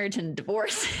through a marriage and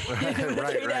divorce.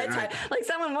 Right. Like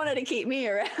someone wanted to keep me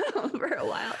around for a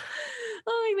while.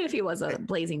 Well, even if he was a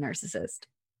blazing narcissist.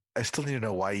 I still need to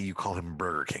know why you call him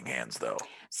Burger King hands, though.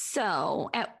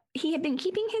 So he had been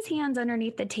keeping his hands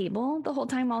underneath the table the whole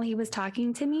time while he was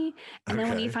talking to me. And then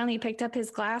when he finally picked up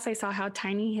his glass, I saw how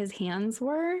tiny his hands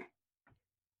were.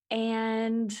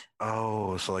 And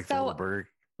so like the little burger,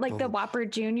 like the Whopper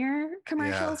Jr.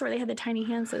 commercials where they had the tiny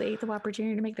hands, so they ate the Whopper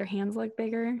Jr. to make their hands look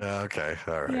bigger. Okay,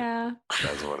 all right. Yeah,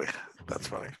 that's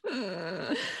funny.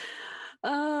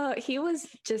 He was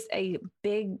just a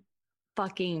big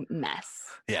fucking mess.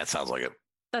 Yeah, it sounds like it.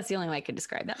 That's the only way I could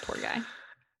describe that poor guy.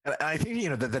 And I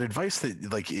think that advice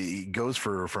that like it goes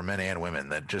for men and women,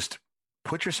 that just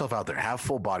put yourself out there, have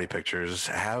full body pictures,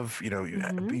 have,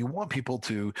 you want people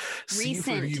to see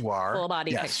who you are. Full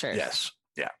body pictures. Yes.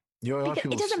 Yeah.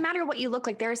 It doesn't matter what you look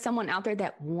like. There's someone out there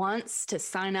that wants to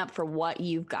sign up for what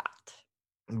you've got.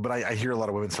 But I hear a lot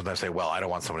of women sometimes say, well, I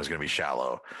don't want someone who's going to be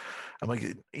shallow. I'm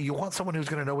like, you want someone who's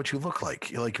going to know what you look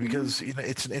like, because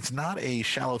it's not a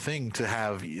shallow thing to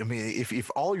have. I mean,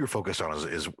 if all you're focused on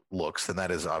is looks, then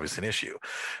that is obviously an issue.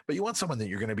 But you want someone that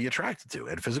you're going to be attracted to,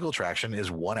 and physical attraction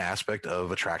is one aspect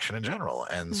of attraction in general.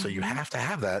 And so you have to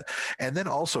have that, and then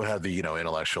also have the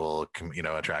intellectual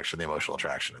attraction, the emotional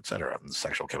attraction, et cetera, and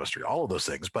sexual chemistry, all of those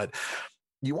things. But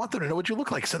you want them to know what you look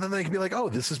like, so then they can be like, oh,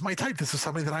 this is my type. This is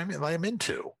something that I'm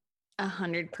into.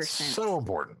 100%. So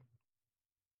important.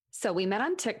 So we met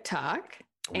on TikTok,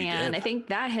 and I think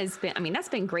that has been, that's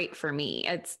been great for me.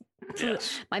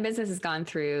 My business has gone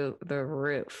through the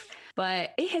roof,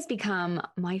 but it has become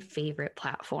my favorite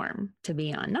platform to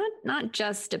be on, not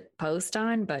just to post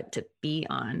on, but to be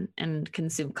on and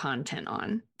consume content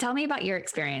on. Tell me about your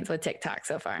experience with TikTok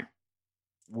so far.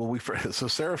 Well, so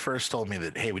Sarah first told me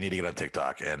that, hey, we need to get on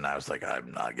TikTok. And I was like,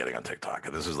 I'm not getting on TikTok.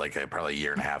 And this was like probably a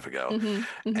year and a half ago.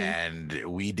 And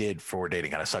we did for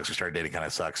Dating Kinda Sucks. We started Dating Kinda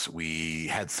Sucks. We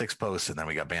had 6 posts and then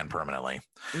we got banned permanently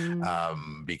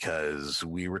because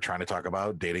we were trying to talk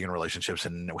about dating and relationships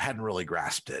and hadn't really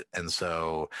grasped it. And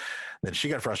so then she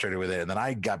got frustrated with it. And then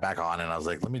I got back on and I was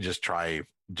like, let me just try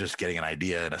just getting an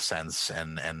idea in a sense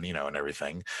and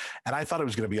everything. And I thought it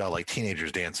was going to be all like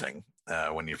teenagers dancing.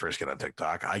 When you first get on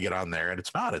TikTok, I get on there and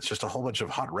it's not. It's just a whole bunch of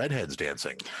hot redheads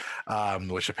dancing,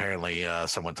 which apparently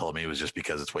someone told me was just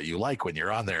because it's what you like when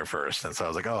you're on there first. And so I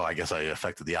was like, oh, I guess I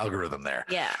affected the algorithm there.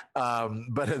 Yeah.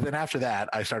 But then after that,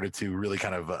 I started to really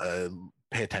kind of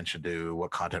pay attention to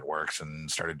what content works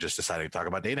and started just deciding to talk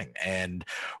about dating. And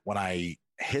when I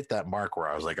hit that mark where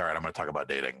I was like, all right, I'm going to talk about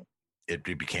dating, it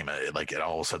became it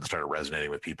all of a sudden started resonating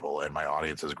with people, and my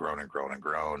audience has grown and grown and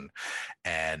grown.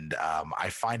 And I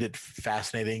find it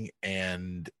fascinating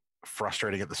and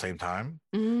frustrating at the same time.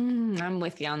 I'm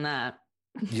with you on that.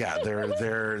 Yeah,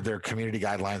 their community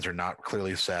guidelines are not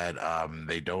clearly set.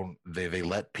 They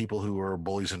let people who are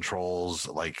bullies and trolls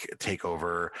like take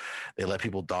over. They let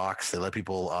people dox. They let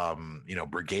people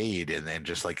brigade and then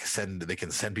just like they can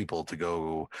send people to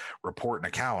go report an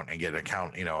account and get an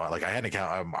account. Like I had an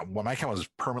account when my account was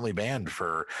permanently banned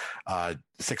for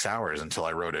 6 hours until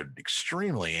I wrote an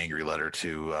extremely angry letter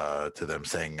to them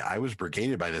saying I was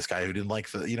brigaded by this guy who didn't like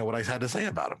what I had to say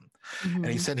about him. And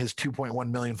he sent his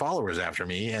 2.1 million followers after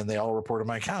me and they all reported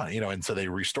my account, and so they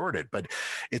restored it. But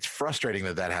it's frustrating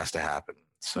that has to happen.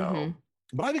 So,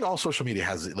 but I think all social media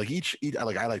has like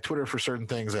I like Twitter for certain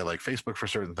things. I like Facebook for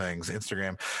certain things,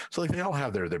 Instagram. So like they all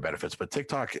have their benefits, but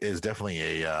TikTok is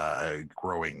definitely a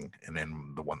growing and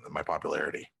the one, my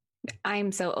popularity.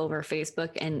 I'm so over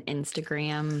Facebook and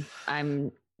Instagram.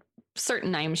 I'm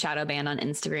certain I'm shadow banned on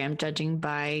Instagram, judging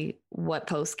by what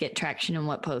posts get traction and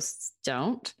what posts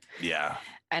don't. Yeah.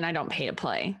 And I don't pay to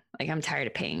play. Like I'm tired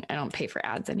of paying. I don't pay for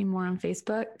ads anymore on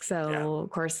Facebook. So of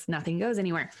course nothing goes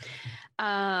anywhere.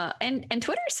 And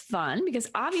Twitter's fun because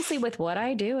obviously with what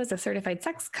I do as a certified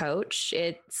sex coach,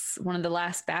 it's one of the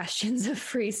last bastions of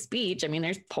free speech. I mean,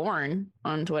 there's porn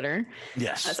on Twitter.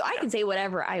 Yes. So I can say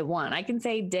whatever I want. I can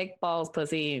say dick, balls,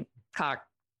 pussy, cock,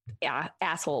 yeah,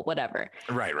 asshole, whatever.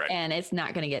 Right. And it's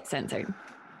not going to get censored.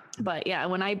 But yeah,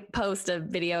 when I post a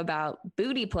video about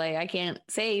booty play, I can't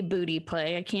say booty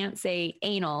play. I can't say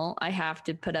anal. I have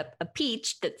to put up a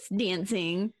peach that's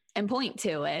dancing and point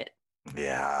to it.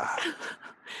 Yeah.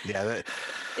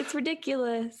 It's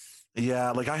ridiculous.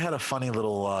 Yeah, like I had a funny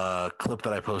little clip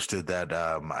that I posted that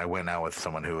I went out with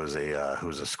someone who was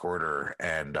a squirter,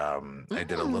 and I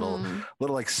did a little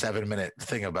like 7-minute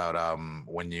thing about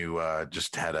when you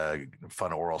just had a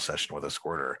fun oral session with a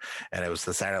squirter, and it was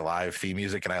the Saturday Night Live theme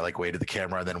music, and I like waited the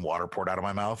camera, and then water poured out of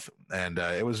my mouth, and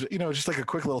it was just like a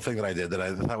quick little thing that I did that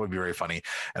I thought would be very funny,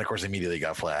 and of course immediately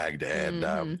got flagged, and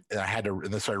I had to,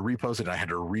 and so I reposted, and I had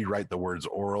to rewrite the words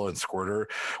oral and squirter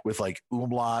with like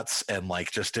umlauts and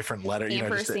like just different letters,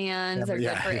 ampersands are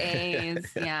good for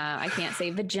A's. Yeah, I can't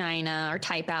say vagina or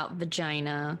type out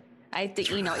vagina. I have to,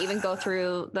 even go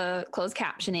through the closed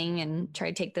captioning and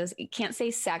try to take those. You can't say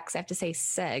sex. I have to say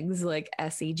segs, like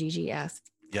SEGGS.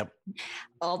 Yep.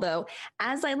 Although,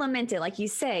 as I lamented, like you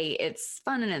say, it's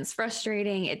fun and it's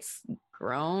frustrating. It's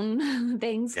grown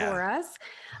things for us.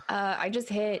 I just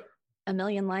hit 1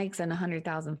 million likes and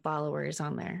 100,000 followers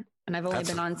on there. And I've only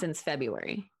been on since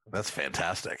February. That's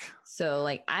fantastic. So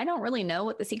like, I don't really know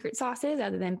what the secret sauce is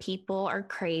other than people are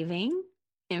craving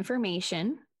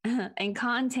information and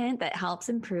content that helps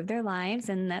improve their lives.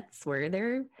 And that's where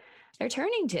they're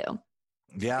turning to.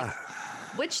 Yeah.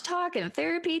 Witch talk and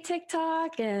therapy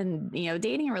TikTok and,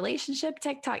 dating and relationship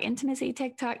TikTok, intimacy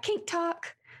TikTok, kink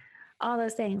talk, all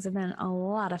those things have been a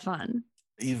lot of fun.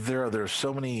 There's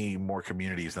so many more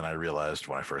communities than I realized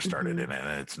when I first started, and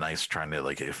it's nice trying to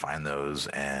like find those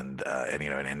and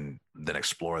then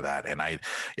explore that. And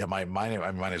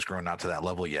mine has grown not to that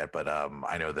level yet, but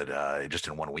I know that just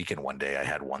in one weekend, one day I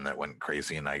had one that went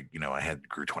crazy, and I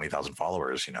grew 20,000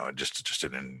 followers, just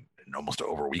in almost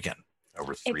over a weekend,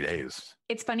 over 3 days.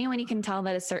 It's funny when you can tell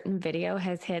that a certain video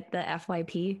has hit the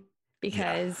FYP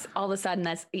because all of a sudden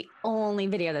that's the only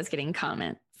video that's getting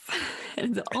comments.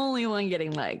 And the only one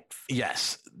getting likes.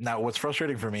 Yes. Now, what's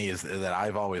frustrating for me is that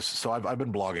I've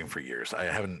been blogging for years. I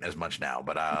haven't as much now,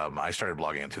 but I started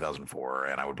blogging in 2004,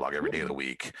 and I would blog every day of the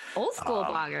week. Old school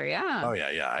blogger, yeah. Oh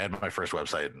yeah. I had my first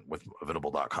website with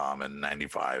Vidable.com in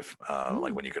 '95,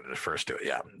 like when you could first do it.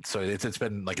 Yeah. So it's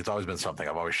been like, it's always been something.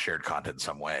 I've always shared content in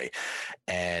some way,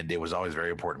 and it was always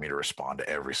very important to me to respond to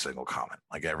every single comment.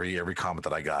 Like every comment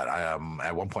that I got.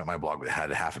 At one point my blog had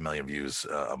 500,000 views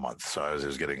a month, so I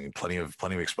was getting plenty of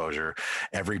exposure.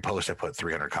 Every post I put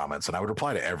 300 comments, and I would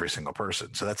reply to every single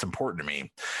person. So that's important to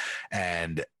me.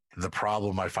 And the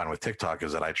problem I find with TikTok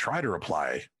is that I try to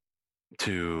reply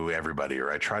to everybody,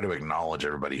 or I try to acknowledge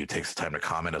everybody who takes the time to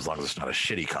comment, as long as it's not a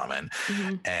shitty comment,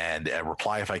 and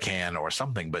reply if I can or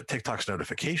something. But TikTok's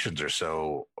notifications are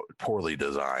so poorly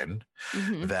designed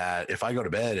that if I go to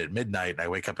bed at midnight and I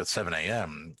wake up at 7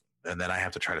 a.m. and then I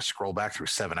have to try to scroll back through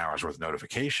 7 hours worth of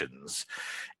notifications,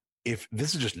 if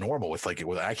this is just normal with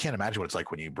I can't imagine what it's like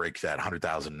when you break that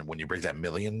 100,000, when you break that 1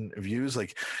 million views,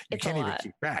 like you can't even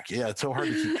keep track. Yeah. It's so hard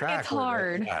to keep track. It's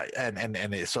hard.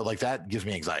 So like that gives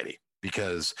me anxiety,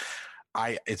 because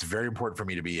it's very important for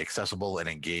me to be accessible and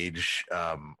engage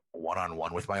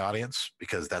one-on-one with my audience,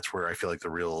 because that's where I feel like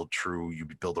you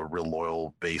build a real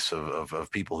loyal base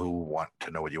of people who want to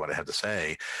know what you want to have to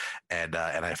say. And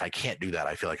if I can't do that,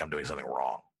 I feel like I'm doing something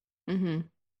wrong. Mm-hmm.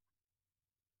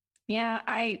 Yeah,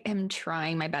 I am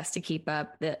trying my best to keep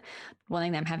up. The one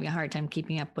thing that I'm having a hard time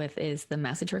keeping up with is the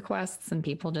message requests and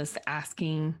people just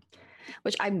asking,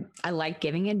 which I like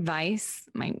giving advice,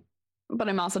 but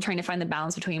I'm also trying to find the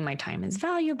balance between my time is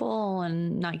valuable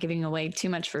and not giving away too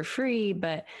much for free.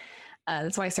 But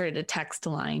that's why I started a text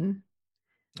line.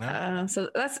 So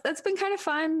that's been kind of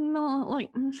fun. Like,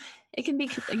 it can be,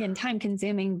 again, time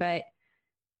consuming, but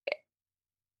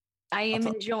I am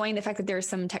enjoying the fact that there are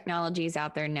some technologies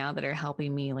out there now that are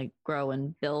helping me like grow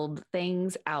and build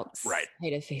things outside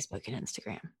of Facebook and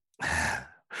Instagram.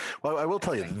 Well, I will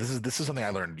tell you, this is something I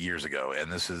learned years ago, and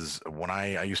this is when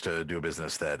I used to do a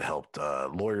business that helped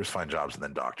lawyers find jobs and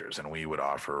then doctors, and we would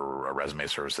offer resume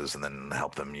services and then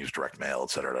help them use direct mail, et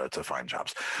cetera, to find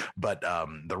jobs. But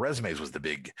the resumes was the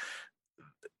big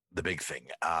thing,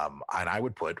 and I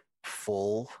would put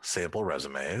full sample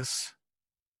resumes,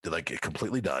 like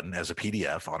completely done as a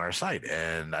PDF on our site.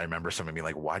 And I remember someone being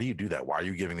like, why do you do that? Why are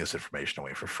you giving this information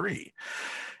away for free?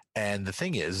 And the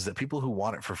thing is that people who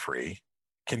want it for free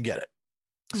can get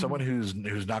it. someone who's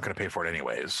not going to pay for it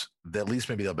anyways, at least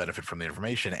maybe they'll benefit from the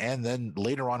information. And then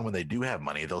later on, when they do have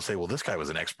money, they'll say, well, this guy was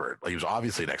an expert. Like, he was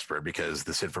obviously an expert because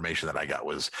this information that I got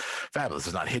was fabulous.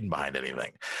 It's not hidden behind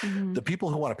anything. The people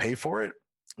who want to pay for it,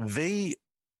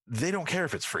 they don't care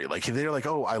if it's free. Like, they're like,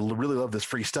 oh, I really love this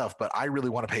free stuff, but I really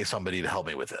want to pay somebody to help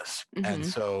me with this. And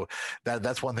so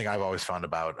that's one thing I've always found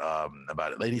about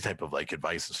any type of like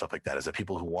advice and stuff like that, is that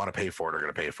people who want to pay for it are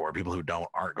going to pay for it. People who don't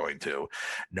aren't going to,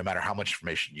 no matter how much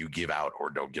information you give out or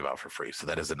don't give out for free. So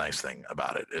that is a nice thing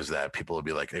about it, is that people will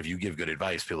be like, if you give good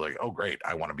advice, people are like, oh, great.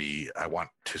 I want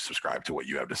to subscribe to what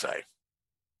you have to say.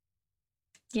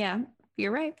 Yeah,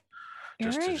 you're right.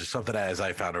 Just something as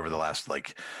I found over the last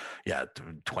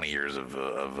 20 years of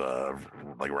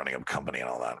like running a company and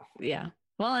all that. Yeah.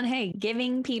 Well, and hey,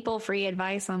 giving people free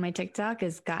advice on my TikTok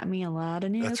has got me a lot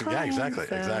of new clients. Yeah,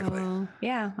 exactly.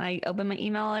 Yeah, I open my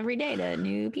email every day to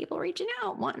new people reaching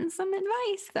out, wanting some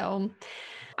advice. So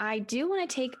I do want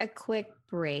to take a quick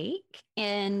break.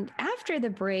 And after the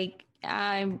break,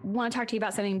 I want to talk to you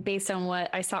about something based on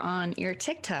what I saw on your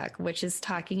TikTok, which is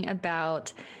talking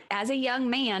about, as a young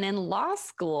man in law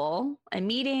school and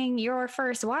meeting your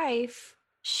first wife,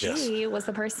 she was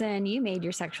the person you made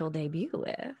your sexual debut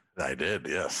with. I did,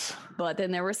 yes. But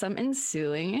then there were some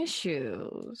ensuing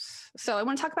issues. So I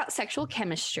want to talk about sexual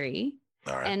chemistry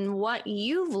and what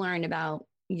you've learned about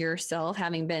yourself,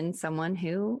 having been someone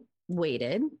who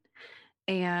waited,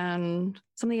 and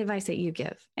some of the advice that you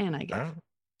give and I give.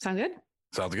 Sound good?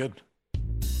 Sounds good.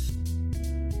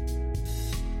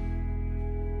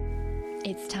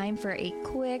 It's time for a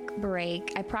quick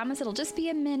break. I promise it'll just be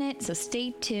a minute, so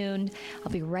stay tuned.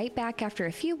 I'll be right back after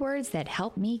a few words that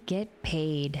help me get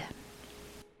paid.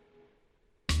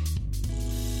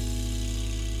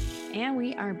 And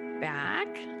we are back.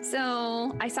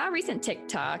 So I saw a recent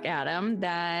TikTok, Adam,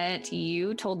 that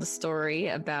you told the story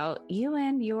about you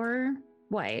and your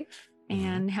wife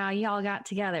and how y'all got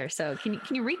together. So can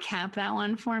you recap that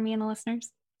one for me and the listeners?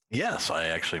 Yes, I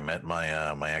actually met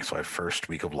my ex-wife first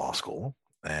week of law school,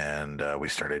 and we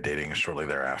started dating shortly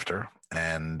thereafter.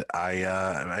 And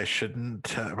I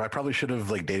probably should have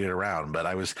like dated around, but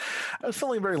I was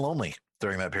feeling very lonely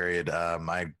during that period.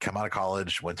 I'd come out of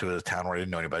college, went to a town where I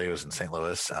didn't know anybody. It was in St.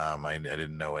 Louis. I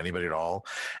didn't know anybody at all.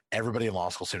 Everybody in law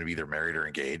school seemed to be either married or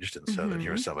engaged. And so then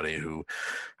here was somebody who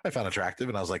I found attractive,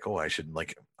 and I was like, oh, I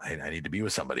need to be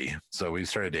with somebody. So we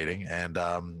started dating, and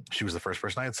she was the first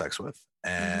person I had sex with.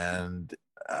 And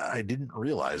I didn't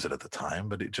realize it at the time,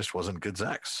 but it just wasn't good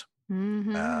sex. I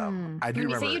do When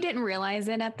you say you didn't realize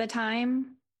it at the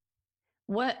time,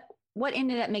 what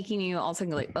ended up making you also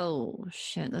go like, oh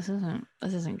shit, this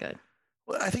isn't good?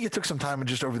 Well, I think it took some time, and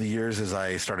just over the years as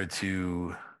I started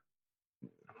to,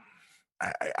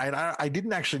 I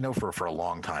didn't actually know for a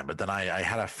long time, but then I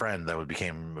had a friend that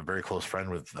became a very close friend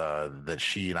with that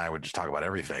she and I would just talk about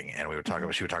everything, and we would talk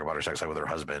about, she would talk about her sex life with her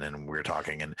husband, and we were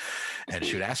talking, and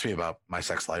she would ask me about my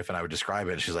sex life, and I would describe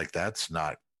it, and she's like, that's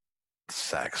not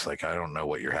sex. Like, I don't know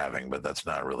what you're having, but that's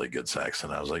not really good sex.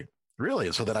 And I was like, really?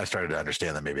 And so then I started to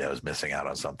understand that maybe I was missing out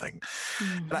on something.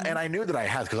 And I knew that I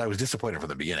had, because I was disappointed from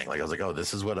the beginning. Like, I was like, oh,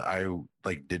 this is what I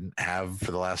like didn't have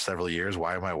for the last several years.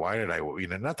 Why did I,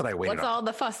 not that I waited. What's all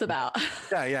the fuss about?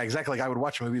 Yeah, exactly. Like, I would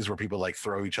watch movies where people like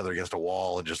throw each other against a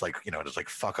wall and just like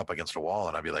fuck up against a wall.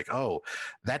 And I'd be like, oh,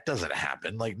 that doesn't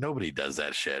happen. Like, nobody does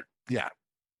that shit. Yeah,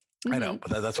 I know.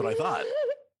 But that's what I thought.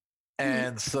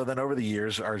 And so then over the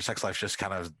years, our sex life just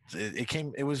kind of,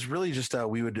 it was really just,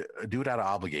 we would do it out of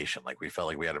obligation. Like, we felt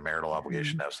like we had a marital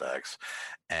obligation to have sex,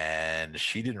 and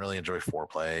she didn't really enjoy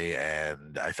foreplay.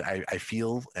 And I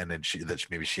feel, and then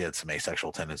maybe she had some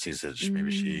asexual tendencies that maybe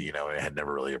she, had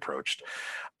never really approached.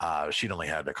 She'd only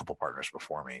had a couple partners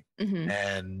before me.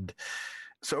 And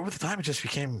so over the time, it just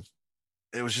became,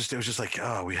 it was just like,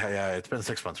 oh, it's been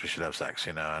 6 months, we should have sex,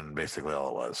 and basically all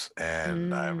it was.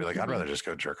 And I'd be like, I'd rather just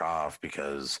go jerk off,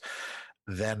 because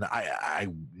then I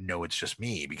know it's just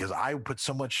me, because I put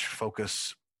so much so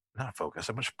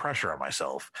much pressure on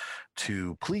myself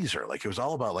to please her. Like, it was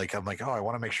all about like, I'm like, oh, I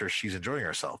want to make sure she's enjoying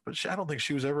herself, but I don't think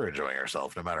she was ever enjoying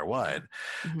herself no matter what.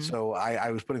 So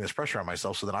I was putting this pressure on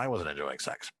myself, so then I wasn't enjoying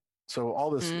sex. So all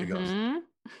this, it goes,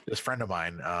 this friend of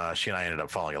mine, she and I ended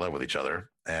up falling in love with each other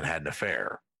and had an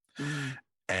affair.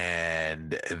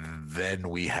 And then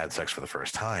we had sex for the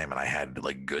first time, and I had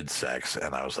like good sex,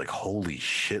 and I was like, holy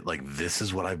shit, like, this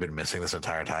is what I've been missing this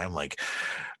entire time. Like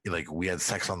we had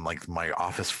sex on like my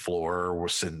office floor,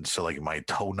 so like my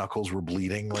toe knuckles were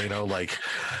bleeding, like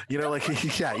yeah,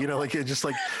 like it just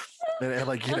like, and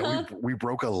like, we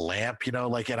broke a lamp,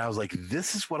 like, and I was like,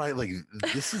 this is what I like,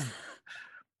 this is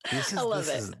I love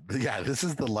it. This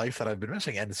is the life that I've been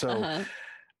missing. And so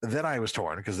then I was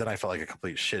torn because then I felt like a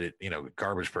complete shit,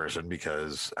 garbage person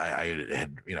because I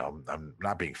had, I'm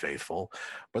not being faithful.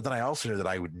 But then I also knew that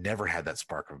I would never have that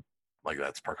spark of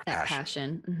that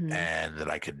passion. Mm-hmm. And that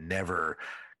I could never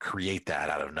create that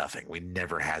out of nothing. We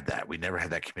never had that. We never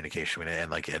had that communication.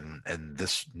 And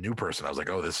this new person, I was like,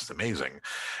 oh, this is amazing.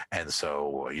 And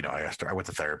so, I went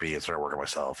to therapy and started working on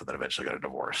myself and then eventually got a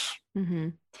divorce. Mm-hmm.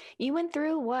 You went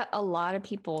through what a lot of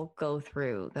people go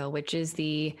through though, which is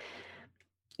you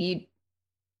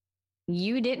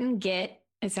didn't get,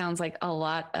 it sounds like, a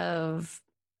lot of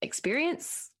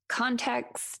experience,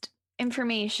 context,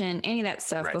 information, any of that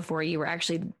stuff Right. before you were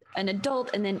actually an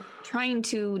adult, and then trying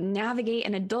to navigate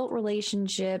an adult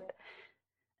relationship,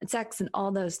 sex, and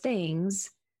all those things.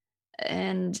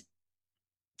 And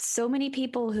so many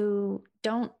people who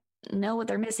don't know what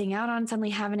they're missing out on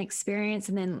suddenly have an experience,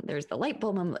 and then there's the light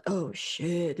bulb. I'm like, oh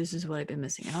shit, this is what I've been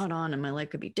missing out on, and my life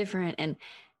could be different. And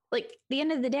like, the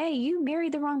end of the day, you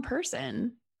married the wrong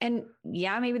person. And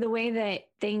yeah, maybe the way that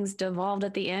things devolved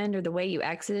at the end or the way you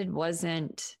exited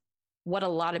wasn't what a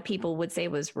lot of people would say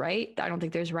was right. I don't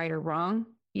think there's right or wrong.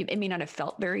 It may not have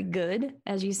felt very good,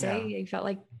 as you say. Yeah. You felt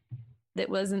like it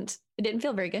didn't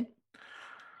feel very good.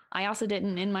 I also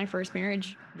didn't in my first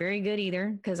marriage very good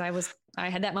either, because I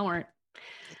had that moment.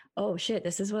 Oh shit,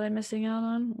 this is what I'm missing out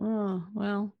on. Oh,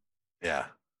 well. Yeah.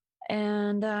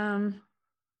 And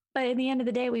but at the end of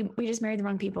the day, we just married the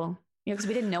wrong people, because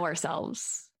we didn't know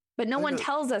ourselves. But no one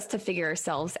tells us to figure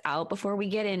ourselves out before we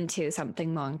get into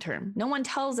something long term. No one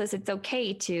tells us it's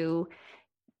okay to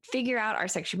figure out our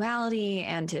sexuality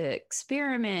and to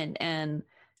experiment. And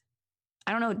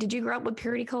I don't know, did you grow up with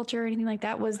purity culture or anything like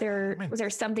that? Was there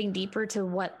something deeper to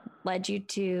what led you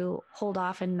to hold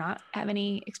off and not have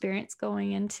any experience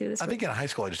going into this? I think in high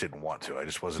school, I just didn't want to. I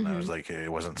just wasn't, I was like, it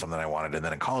wasn't something I wanted. And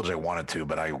then in college, I wanted to,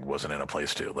 but I wasn't in a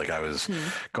place to. Like, I was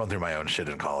going through my own shit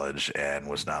in college and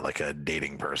was not like a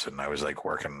dating person. I was like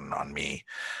working on me.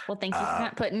 Well, thank you for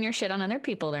not putting your shit on other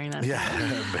people during that.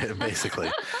 Yeah,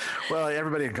 basically. Well,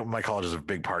 everybody in my college is a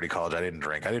big party college. I didn't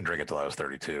drink until I was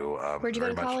 32. Where'd you go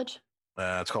to college?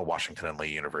 It's called Washington and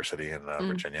Lee University in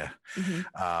Virginia.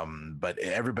 But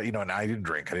everybody, and I didn't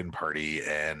drink, I didn't party.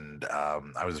 And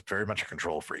I was very much a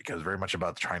control freak. I was very much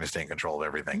about trying to stay in control of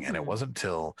everything. And it wasn't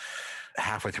until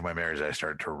halfway through my marriage that I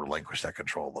started to relinquish that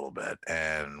control a little bit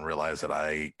and realize that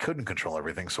I couldn't control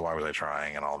everything. So why was I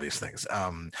trying and all these things?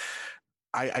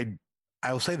 I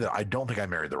will say that I don't think I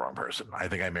married the wrong person. I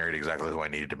think I married exactly who I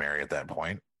needed to marry at that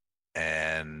point.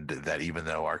 And that even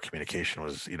though our communication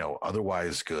was,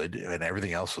 otherwise good and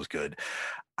everything else was good,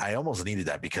 I almost needed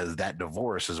that because that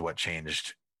divorce is what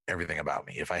changed everything about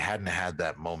me. If I hadn't had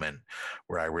that moment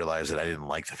where I realized that I didn't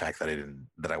like the fact that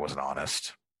I wasn't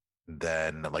honest,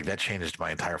 then like that changed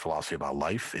my entire philosophy about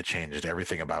life. It changed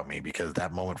everything about me because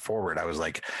that moment forward, I was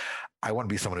like, I want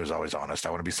to be someone who's always honest. I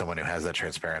want to be someone who has that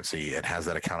transparency and has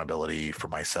that accountability for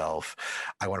myself.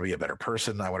 I want to be a better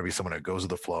person. I want to be someone who goes with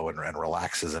the flow and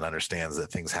relaxes and understands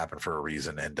that things happen for a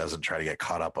reason and doesn't try to get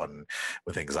caught up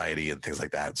with anxiety and things like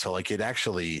that. So like it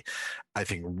actually, I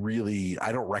think really,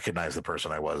 I don't recognize the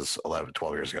person I was 11,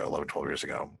 12 years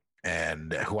ago.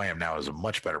 And who I am now is a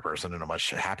much better person and a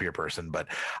much happier person, but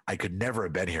I could never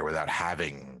have been here without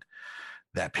having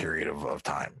that period of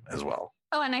time as well.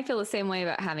 Oh, and I feel the same way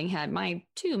about having had my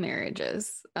 2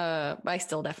 marriages. But I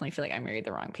still definitely feel like I married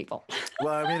the wrong people.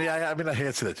 Well, I mean, I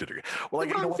can't say that to a degree. Well,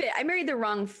 the wrong fit. I married the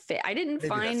wrong fit. I didn't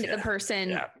find the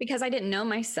person because I didn't know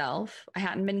myself. I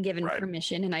hadn't been given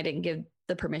permission, and I didn't give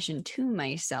the permission to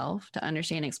myself to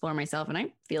understand and explore myself. And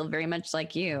I feel very much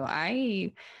like you.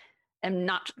 I am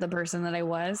not the person that I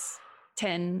was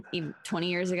 10, even 20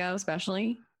 years ago,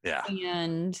 especially. Yeah.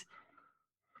 And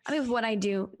I mean, what I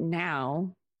do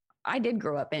now, I did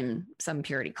grow up in some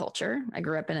purity culture. I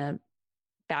grew up in a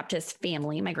Baptist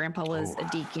family. My grandpa was a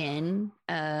deacon.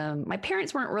 My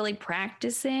parents weren't really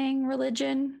practicing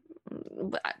religion.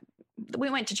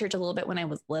 We went to church a little bit when I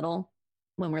was little,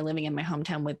 when we were living in my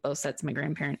hometown with both sets of my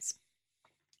grandparents.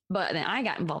 But then I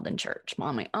got involved in church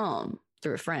on my own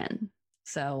through a friend.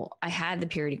 So I had the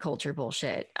purity culture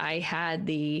bullshit. I had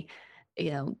the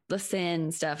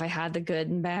sin stuff. I had the good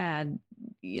and bad,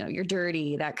 you're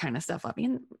dirty, that kind of stuff. I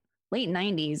mean, late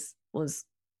 90s was,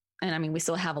 and I mean, we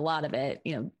still have a lot of it,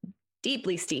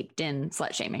 deeply steeped in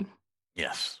slut shaming.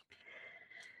 Yes.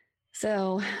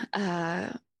 So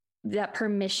that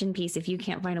permission piece, if you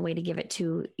can't find a way to give it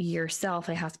to yourself,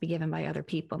 it has to be given by other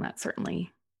people. And that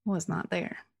certainly was not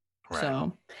there. Right.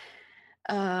 So,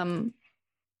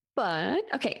 but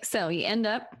okay, so you end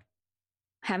up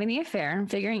having the affair,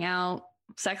 figuring out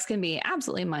sex can be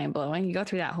absolutely mind blowing. You go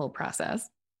through that whole process.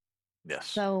 Yes.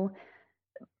 So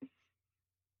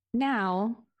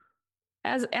now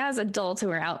as adults who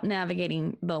are out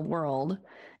navigating the world,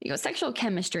 sexual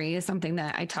chemistry is something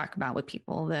that I talk about with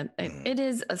people, that it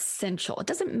is essential. It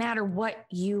doesn't matter what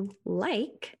you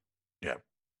like. Yeah.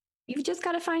 You've just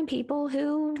got to find people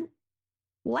who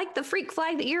like the freak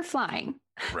flag that you're flying.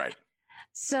 Right.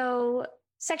 So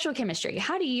sexual chemistry,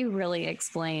 how do you really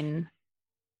explain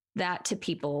that to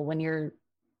people when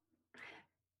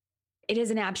it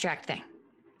is an abstract thing?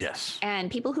 Yes.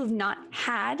 And people who've not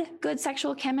had good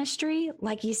sexual chemistry,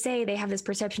 like you say, they have this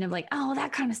perception of like, oh,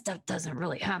 that kind of stuff doesn't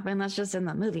really happen. That's just in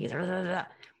the movies. How do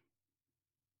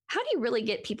you really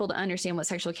get people to understand what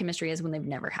sexual chemistry is when they've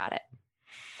never had it?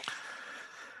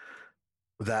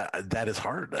 That is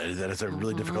hard. That is a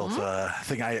really difficult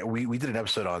thing. We did an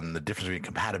episode on the difference between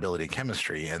compatibility and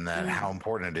chemistry, and that how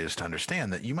important it is to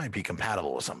understand that you might be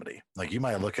compatible with somebody. Like you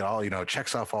might look at all,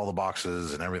 checks off all the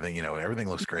boxes and everything, everything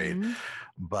looks great.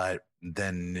 But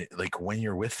then like when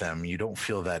you're with them, you don't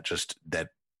feel that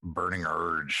burning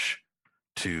urge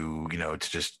to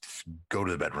just go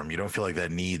to the bedroom. You don't feel like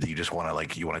that need that you just want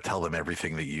to tell them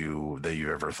everything that you've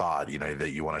ever thought,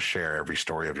 that you want to share every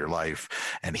story of your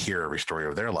life and hear every story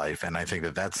of their life. And I think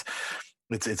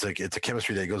it's a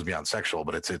chemistry that goes beyond sexual,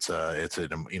 but it's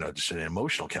just an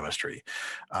emotional chemistry.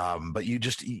 But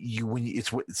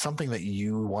it's something that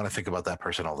you want to think about that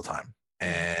person all the time.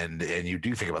 And you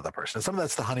do think about that person. And some of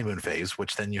that's the honeymoon phase,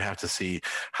 which then you have to see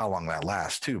how long that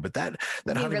lasts too. But that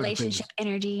relationship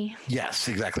energy. Yes,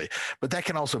 exactly. But that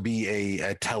can also be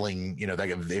a telling,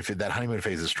 if that honeymoon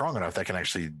phase is strong enough, that can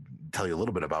actually tell you a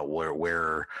little bit about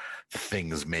where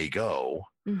things may go.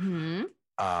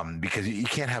 Because you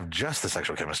can't have just the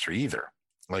sexual chemistry either.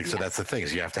 So that's the thing,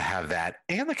 is you have to have that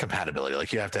and the compatibility.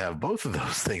 Like you have to have both of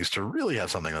those things to really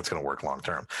have something that's going to work long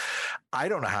term. I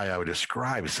don't know how I would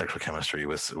describe sexual chemistry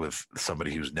with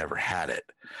somebody who's never had it,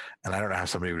 and I don't know how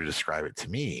somebody would describe it to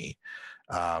me.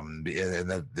 And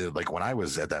that, like when I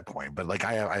was at that point, but like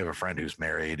I have a friend who's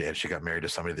married, and she got married to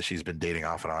somebody that she's been dating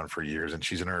off and on for years, and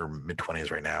she's in her mid-20s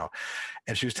right now,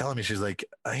 and she was telling me, she's like,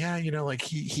 like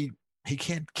he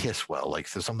can't kiss well. Like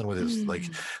there's something with his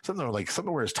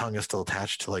something where his tongue is still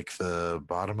attached to like the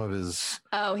bottom of his.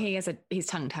 Oh, he's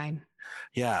tongue tied.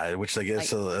 Yeah, which whatever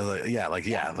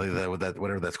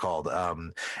that's called.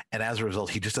 And as a result,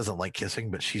 he just doesn't like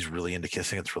kissing, but she's really into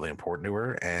kissing. It's really important to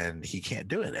her, and he can't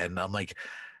do it. And I'm like,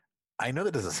 I know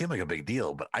that doesn't seem like a big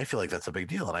deal, but I feel like that's a big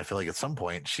deal. And I feel like at some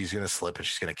point she's going to slip and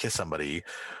she's going to kiss somebody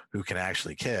who can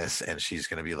actually kiss. And she's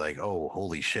going to be like, oh,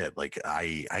 holy shit. Like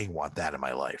I want that in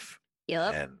my life.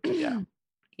 Yep. And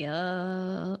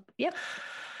yeah. Yep.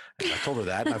 And I've told her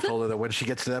that. And I've told her that when she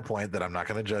gets to that point, that I'm not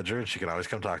going to judge her, and she can always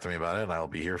come talk to me about it. And I'll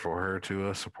be here for her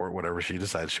to support whatever she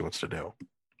decides she wants to do.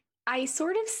 I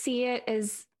sort of see it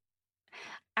as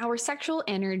our sexual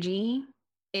energy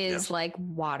is like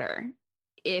water.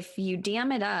 If you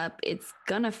dam it up, it's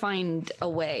going to find a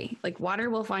way. Like water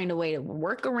will find a way to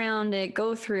work around it,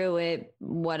 go through it,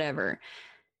 whatever.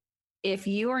 If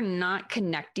you are not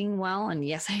connecting well, and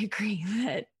yes, I agree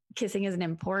that kissing is an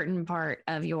important part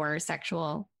of your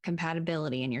sexual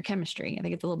compatibility and your chemistry. I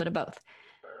think it's a little bit of both.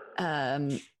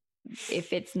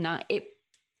 If it's not, it's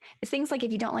things like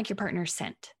if you don't like your partner's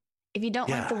scent, if you don't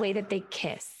like the way that they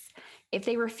kiss, if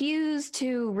they refuse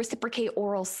to reciprocate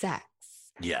oral sex,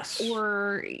 yes,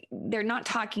 or they're not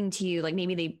talking to you, like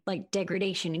maybe they like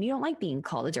degradation and you don't like being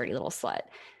called a dirty little slut.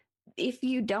 If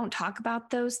you don't talk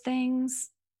about those things,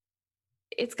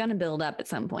 it's going to build up at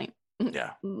some point.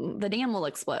 Yeah. The dam will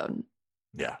explode.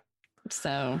 Yeah.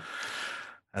 So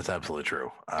that's absolutely true.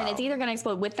 And it's either going to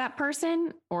explode with that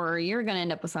person, or you're going to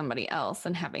end up with somebody else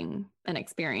and having an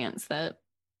experience that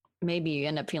maybe you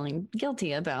end up feeling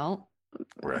guilty about.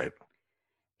 Right.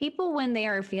 People, when they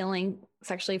are feeling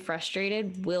sexually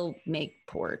frustrated, will make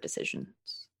poor decisions.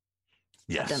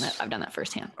 Yes. I've done that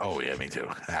firsthand. Oh yeah, me too.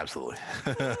 Absolutely.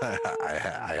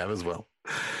 I have as well.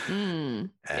 And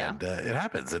it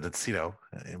happens, and it's,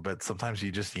 but sometimes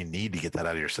you need to get that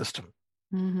out of your system.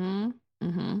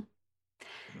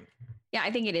 Yeah,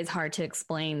 I think it is hard to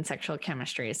explain sexual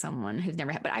chemistry to someone who's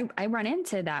never had, but I run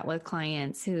into that with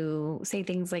clients who say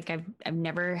things like, I've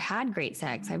never had great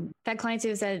sex. I've had clients who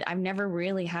have said, I've never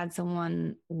really had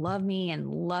someone love me and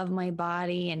love my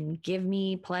body and give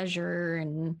me pleasure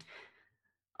and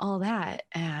all that.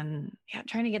 And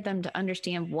trying to get them to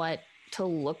understand what to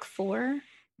look for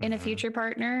in a future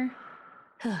partner.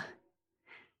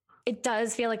 It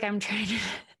does feel like I'm trying to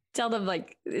tell them,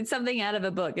 like, it's something out of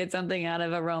a book. It's something out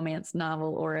of a romance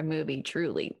novel or a movie,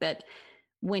 truly, that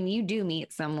when you do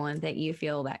meet someone that you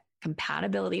feel that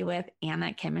compatibility with and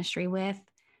that chemistry with,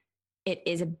 it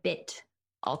is a bit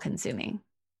all consuming.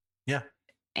 Yeah.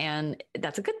 And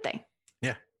that's a good thing.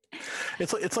 Yeah.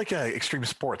 It's like extreme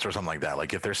sports or something like that.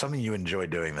 Like if there's something you enjoy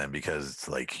doing, then because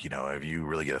like if you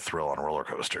really get a thrill on roller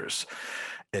coasters,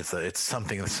 it's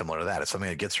something similar to that. It's something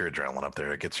that gets your adrenaline up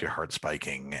there, it gets your heart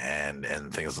spiking, and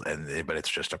things, but it's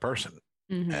just a person.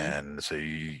 Mhm. And so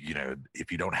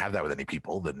if you don't have that with any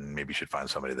people, then maybe you should find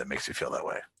somebody that makes you feel that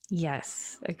way.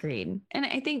 Yes, agreed. And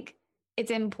I think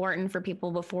it's important for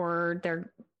people before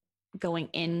they're going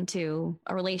into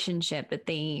a relationship that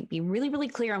they be really, really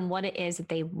clear on what it is that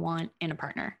they want in a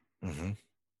partner. Mm-hmm.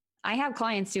 I have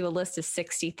clients do a list of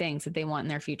 60 things that they want in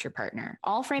their future partner,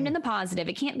 all framed in the positive.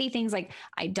 It can't be things like,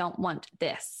 I don't want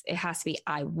this. It has to be,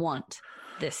 I want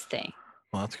this thing.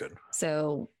 Well, that's good.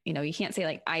 So, you can't say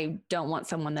like, I don't want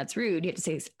someone that's rude. You have to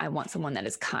say, I want someone that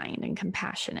is kind and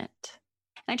compassionate.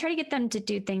 And I try to get them to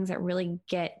do things that really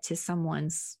get to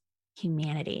someone's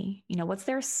humanity. What's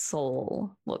their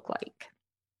soul look like?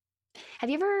 Have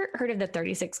you ever heard of the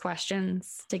 36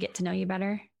 questions to get to know you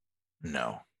better?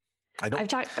 No, I don't. I've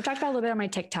talked about it a little bit on my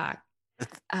TikTok.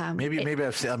 Maybe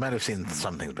I might have seen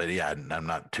some things, but yeah, I'm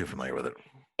not too familiar with it.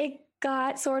 It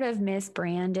got sort of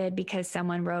misbranded because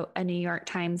someone wrote a New York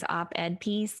Times op-ed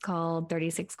piece called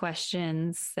 36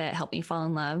 Questions That Helped Me Fall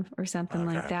in Love or something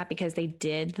like that, because they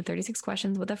did the 36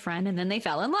 questions with a friend and then they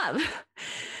fell in love.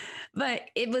 But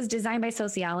it was designed by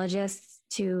sociologists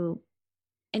to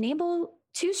enable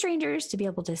two strangers to be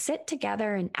able to sit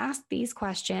together and ask these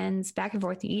questions back and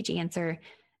forth to each answer,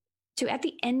 to at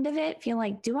the end of it feel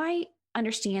like, do I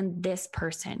understand this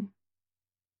person?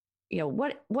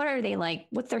 What are they like?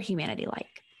 What's their humanity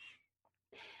like?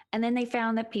 And then they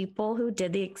found that people who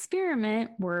did the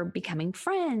experiment were becoming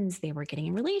friends. They were getting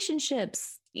in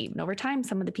relationships. Even over time,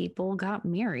 some of the people got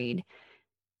married.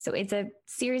 So it's a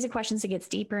series of questions that gets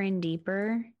deeper and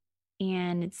deeper.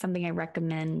 And it's something I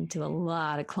recommend to a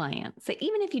lot of clients. So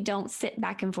even if you don't sit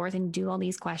back and forth and do all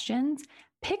these questions,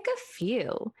 pick a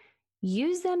few.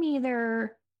 Use them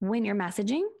either when you're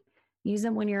messaging, use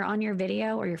them when you're on your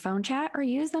video or your phone chat, or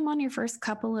use them on your first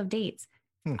couple of dates.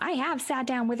 I have sat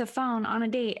down with a phone on a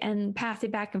date and passed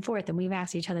it back and forth, and we've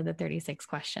asked each other the 36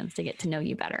 questions to get to know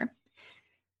you better.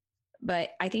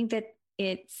 But I think that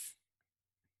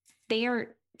they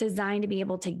are designed to be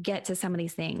able to get to some of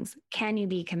these things. Can you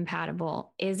be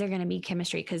compatible? Is there going to be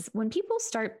chemistry? Because when people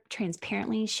start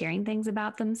transparently sharing things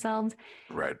about themselves,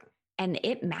 right, and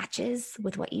it matches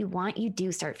with what you want, you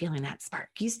do start feeling that spark.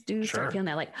 You do start feeling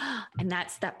that like, and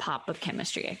that's that pop of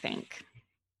chemistry, I think.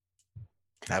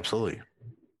 Absolutely.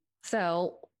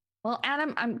 So, well,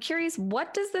 Adam, I'm curious,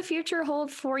 what does the future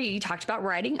hold for you? You talked about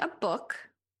writing a book.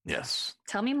 Yes.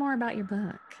 Tell me more about your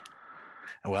book.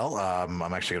 Well, I'm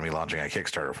actually going to be launching a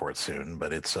Kickstarter for it soon,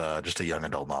 but it's just a young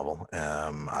adult novel.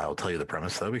 I'll tell you the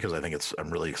premise though, because I think I'm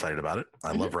really excited about it.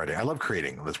 I love writing. I love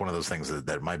creating. That's one of those things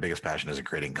that my biggest passion is in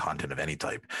creating content of any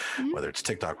type, whether it's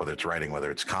TikTok, whether it's writing,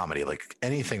 whether it's comedy, like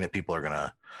anything that people are going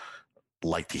to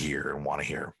like to hear and want to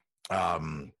hear.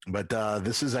 But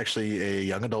this is actually a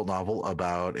young adult novel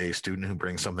about a student who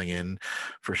brings something in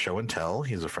for show and tell.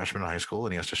 He's a freshman in high school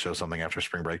and he has to show something after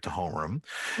spring break to homeroom.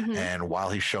 And while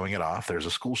he's showing it off, there's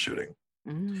a school shooting.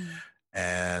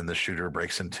 And the shooter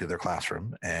breaks into their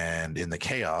classroom. And in the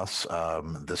chaos,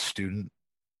 the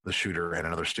shooter and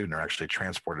another student are actually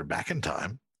transported back in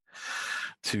time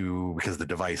because the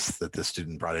device that this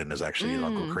student brought in is actually his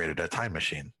uncle created a time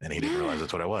machine and he didn't realize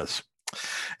that's what it was.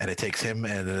 And it takes him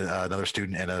and another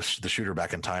student and the shooter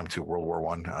back in time to World War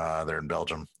I. They're in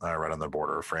Belgium, right on the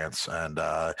border of France. And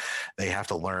they have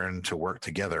to learn to work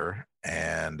together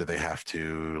and they have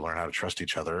to learn how to trust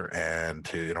each other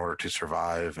in order to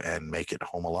survive and make it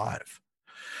home alive.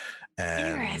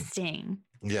 And interesting.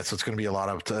 Yeah, so it's going to be a lot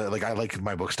of I like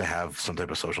my books to have some type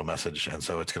of social message, and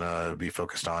so it's going to be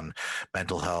focused on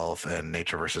mental health and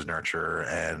nature versus nurture,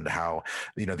 and how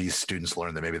these students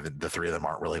learn that maybe the three of them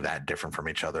aren't really that different from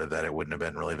each other. That it wouldn't have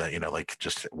been really that like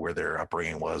just where their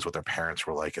upbringing was, what their parents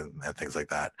were like, and things like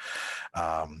that.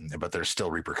 But there's still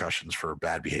repercussions for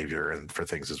bad behavior and for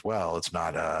things as well. It's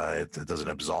not it doesn't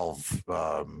absolve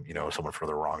someone for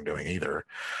their wrongdoing either,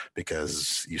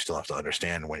 because you still have to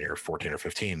understand when you're 14 or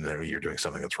 15 that you're doing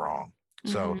something that's wrong.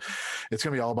 So it's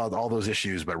going to be all about all those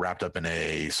issues, but wrapped up in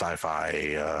a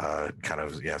sci-fi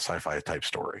sci-fi type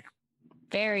story.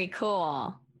 Very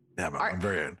cool. Yeah, I'm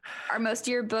very. Are most of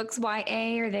your books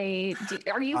YA?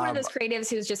 Are you one of those creatives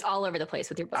who's just all over the place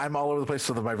with your books? I'm all over the place.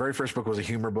 So my very first book was a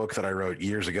humor book that I wrote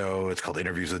years ago. It's called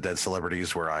Interviews with Dead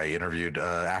Celebrities, where I interviewed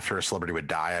after a celebrity would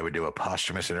die, I would do a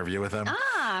posthumous interview with them.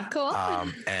 Ah, cool.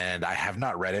 And I have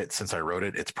not read it since I wrote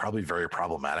it. It's probably very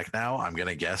problematic now. I'm going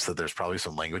to guess that there's probably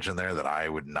some language in there that I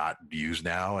would not use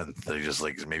now. And they just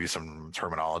like maybe some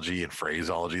terminology and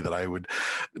phraseology that I would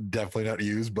definitely not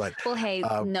use. But well, hey,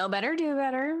 know better, do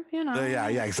better, you know. Yeah,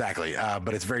 exactly.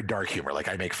 But it's very dark humor. Like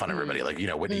I make fun of everybody. Like,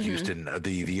 Whitney Houston,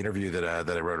 the interview that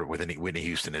I wrote with Whitney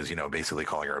Houston is, basically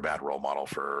calling her a bad role model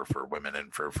for women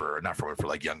and for not for women, for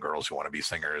like young girls who want to be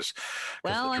singers.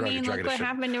 Well, I mean, look what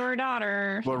happened to her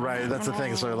daughter. Well, right. That's the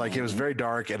thing. So like, it was very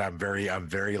dark, and I'm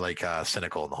very like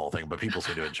cynical in the whole thing, but people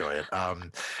seem to enjoy it.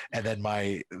 And then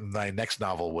my next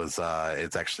novel was,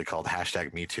 it's actually called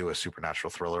 #MeToo, a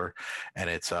supernatural thriller. And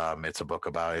it's a book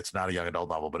about, it's not a young adult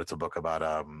novel, but it's a book about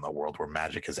a world where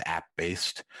magic is app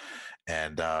based.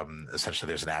 And essentially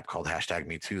there's an app called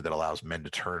 #MeToo that allows men to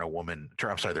turn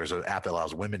there's an app that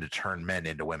allows women to turn men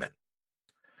into women.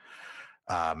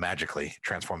 Magically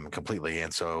transform them completely.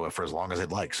 And so for as long as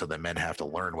they'd like, so the men have to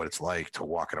learn what it's like to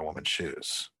walk in a woman's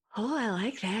shoes. Oh, I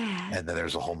like that. And then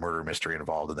there's a whole murder mystery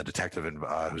involved. And the detective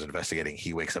who's investigating,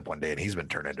 he wakes up one day and he's been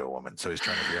turned into a woman. So he's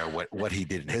trying to figure out what he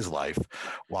did in his life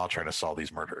while trying to solve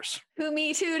these murders. Who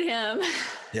Me Too'd him.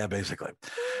 Yeah, basically.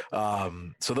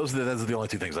 So those are the only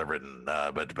two things I've written.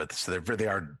 But so they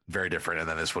are very different. And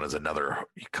then this one is another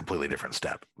completely different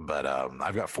step. But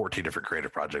I've got 14 different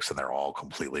creative projects, and they're all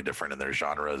completely different in their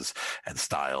genres and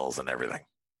styles and everything.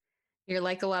 You're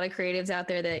like a lot of creatives out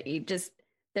there that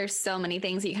there's so many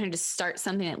things that you kind of just start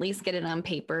something, at least get it on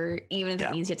paper, even if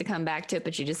it means you have to come back to it,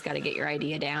 but you just got to get your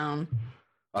idea down.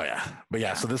 Oh yeah. But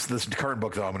yeah, so this current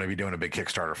book though, I'm going to be doing a big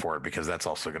Kickstarter for it, because that's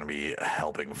also going to be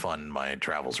helping fund my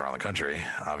travels around the country,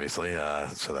 obviously,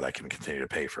 so that I can continue to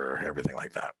pay for everything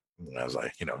like that as I,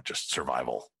 just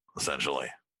survival essentially.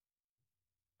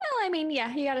 Well, I mean,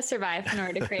 yeah, you got to survive in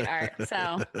order to create art.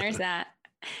 So there's that.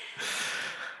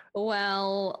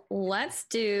 Well, let's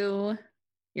do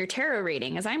your tarot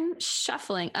reading. As I'm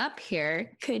shuffling up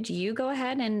here, could you go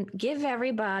ahead and give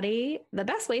everybody the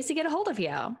best ways to get a hold of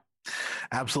you?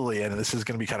 Absolutely. And this is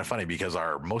going to be kind of funny, because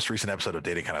our most recent episode of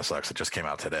Dating Kind of Sucks, it just came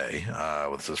out today.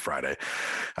 This is Friday.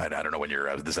 I don't know when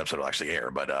this episode will actually air,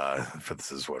 but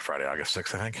this is Friday, August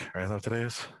 6th, I think, right? That today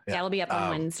is? Yeah, it'll be up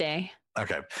on Wednesday.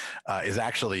 Okay. Is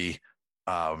actually,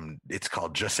 it's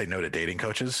called Just Say No to Dating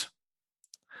Coaches.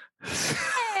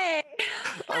 Hey.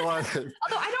 Although I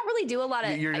don't really do a lot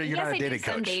of, you're not a dating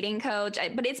coach. Some dating coach,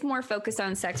 but it's more focused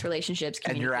on sex, relationships,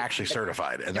 and you're actually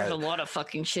certified. And there's a lot of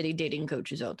fucking shitty dating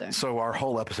coaches out there. So our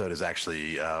whole episode is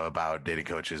actually about dating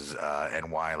coaches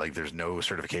and why, like, there's no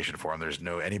certification for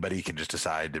them. Anybody can just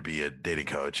decide to be a dating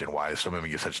coach, and why some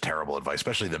women give such terrible advice,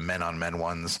 especially the men on men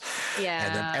ones.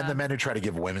 Yeah. And the men who try to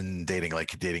give women dating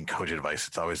coach advice.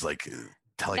 It's always like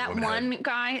telling that one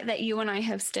guy that you and I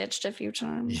have stitched a few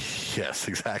times. Yes,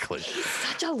 exactly. He's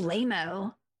such a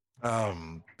lame-o.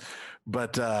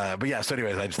 But yeah, so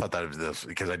anyways, I just thought that of this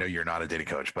because I know you're not a dating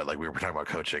coach, but like we were talking about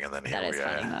coaching, and then that is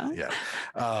funny, though.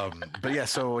 Yeah. But yeah,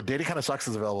 so Dating Kind of Sucks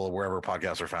is available wherever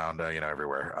podcasts are found,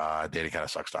 everywhere.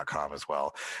 Datingkindofsucks.com as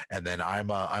well. And then I'm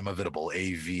Avitable,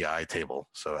 AVI table,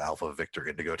 so Alpha Victor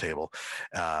Indigo table,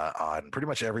 on pretty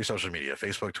much every social media: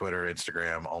 Facebook, Twitter,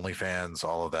 Instagram, OnlyFans,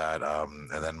 all of that.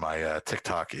 And then my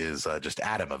TikTok is just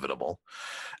Adam Avitable,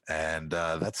 and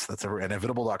that's and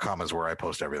Avitable.com is where I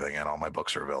post everything, and all my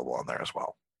books are available on there as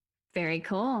well. Very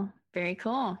cool. Very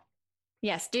cool.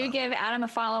 Yes, do give Adam a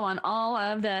follow on all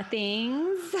of the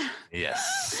things.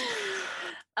 Yes.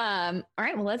 All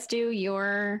right, well, let's do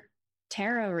your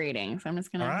tarot reading. So I'm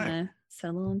just gonna set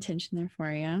a little intention there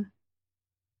for you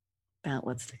about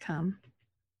what's to come.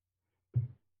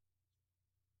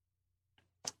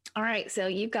 All right, so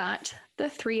you got the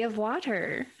Three of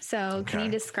Water. So can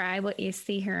you describe what you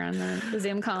see here on the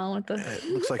Zoom call with the? It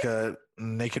looks like a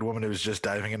naked woman who's just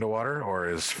diving into water or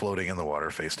is floating in the water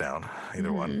face down.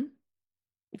 Either one.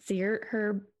 See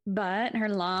her butt, her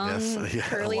long,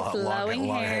 curly, flowing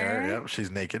hair. Yep,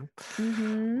 she's naked.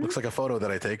 Looks like a photo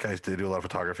that I take. I do a lot of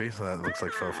photography, so that looks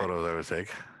like a photo that I would take.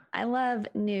 I love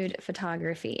nude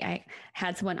photography. I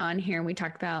had someone on here and we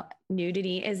talked about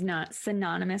nudity is not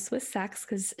synonymous with sex,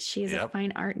 because she is a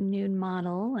fine art nude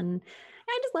model. And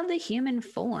I just love the human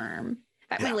form. In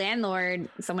fact, my landlord,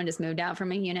 someone just moved out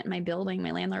from a unit in my building.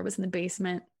 My landlord was in the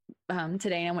basement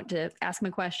today, and I went to ask him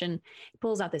a question. He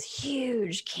pulls out this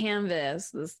huge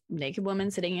canvas, this naked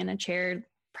woman sitting in a chair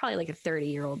probably like a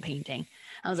 30-year-old painting.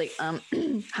 I was like,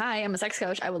 hi, I'm a sex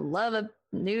coach. I would love a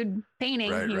nude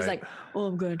painting. Right, He was right. like, oh,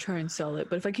 I'm going to try and sell it.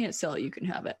 But if I can't sell it, you can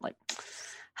have it. Like,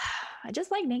 I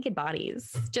just like naked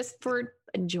bodies just for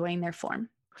enjoying their form.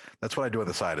 That's what I do on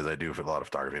the side. Is I do for a lot of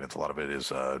photography, and it's a lot of it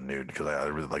is nude because I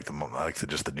really like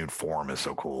just the nude form is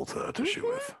so cool to shoot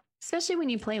with. Especially when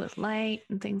you play with light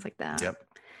and things like that. Yep.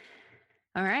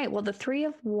 All right. Well, the 3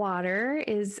 of water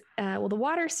is, the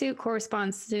water suit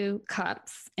corresponds to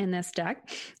cups in this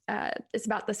deck. It's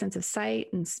about the sense of sight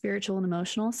and spiritual and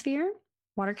emotional sphere.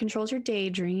 Water controls your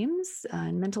daydreams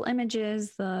and mental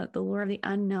images, the lure of the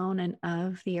unknown and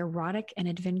of the erotic and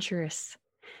adventurous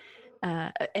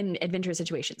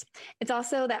situations. It's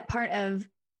also that part of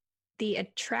the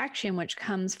attraction which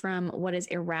comes from what is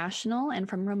irrational and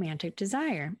from romantic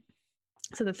desire.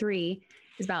 So the 3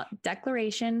 is about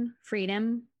declaration,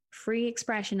 freedom, free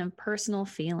expression of personal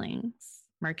feelings,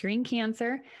 Mercury in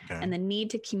Cancer, and the need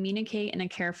to communicate in a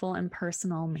careful and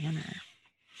personal manner.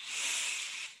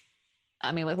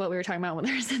 I mean, with what we were talking about with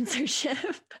our censorship.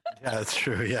 Yeah, that's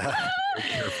true. Yeah. Very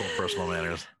careful personal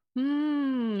manners.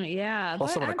 Yeah.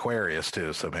 Also an Aquarius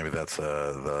too. So maybe that's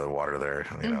the water there,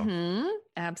 you know.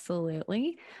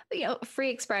 Absolutely. But, free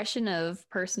expression of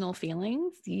personal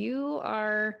feelings. You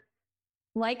are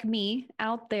like me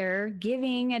out there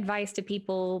giving advice to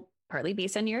people partly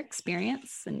based on your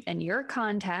experience and your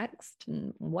context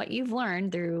and what you've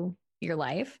learned through your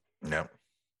life. Yep.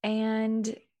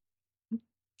 And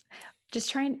just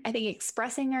trying, I think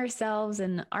expressing ourselves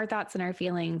and our thoughts and our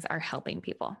feelings are helping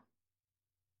people.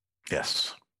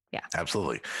 Yes. Yeah,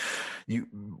 absolutely.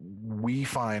 We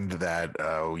find that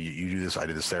you do this. I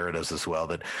do this. Sarah does this well.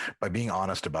 That by being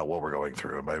honest about what we're going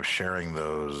through and by sharing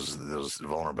those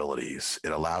vulnerabilities,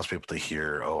 it allows people to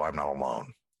hear, "Oh, I'm not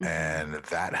alone." And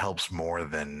that helps more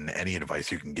than any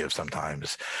advice you can give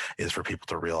sometimes, is for people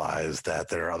to realize that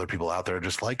there are other people out there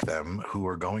just like them who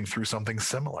are going through something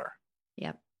similar.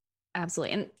 Yep,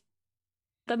 absolutely. And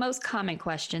the most common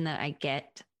question that I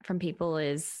get from people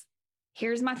is,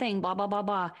 here's my thing, blah, blah, blah,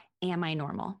 blah. Am I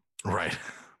normal? Right.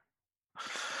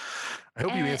 I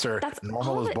hope you answer,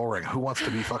 normal is boring. Who wants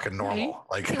to be fucking normal?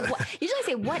 Right? Like, usually I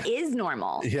say, what is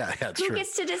normal? Yeah, it's Who true.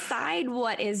 gets to decide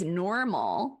what is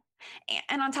normal?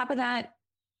 And on top of that,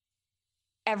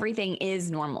 everything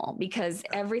is normal because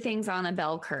everything's on a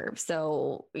bell curve.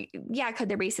 So yeah, could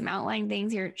there be some outlying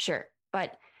things here? Sure.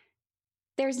 But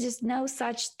there's just no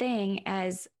such thing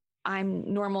as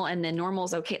I'm normal and then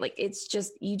normal's okay. Like it's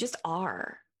just, you just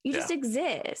are, you just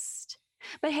exist.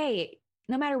 But hey,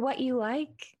 no matter what you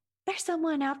like, there's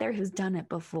someone out there who's done it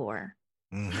before.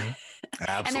 Absolutely.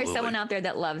 And there's someone out there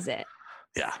that loves it.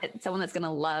 Yeah. Someone that's going to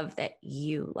love that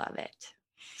you love it.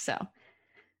 So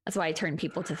that's why I turn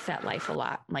people to FetLife a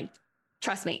lot. I'm like,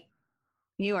 trust me,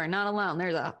 you are not alone.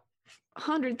 There's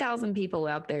 100,000 people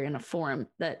out there in a forum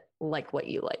that like what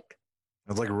you like.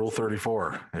 It's like Rule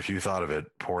 34. If you thought of it,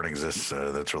 porn exists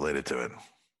that's related to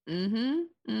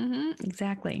it.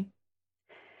 Exactly.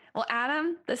 Well,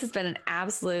 Adam, this has been an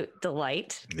absolute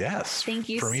delight. Yes. Thank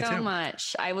you so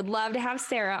much. I would love to have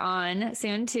Sarah on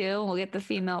soon too. We'll get the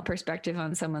female perspective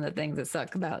on some of the things that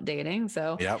suck about dating.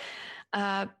 So,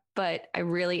 but I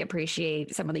really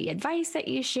appreciate some of the advice that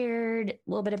you shared, a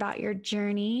little bit about your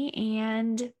journey,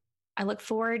 and I look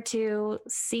forward to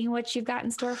seeing what you've got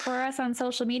in store for us on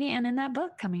social media and in that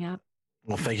book coming up.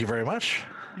 Well, thank you very much.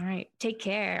 All right. Take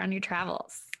care on your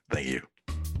travels. Thank you.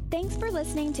 Thanks for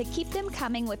listening to Keep Them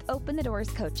Coming with Open the Doors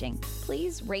Coaching.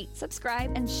 Please rate,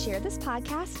 subscribe, and share this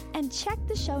podcast, and check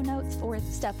the show notes for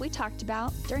stuff we talked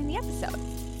about during the episode.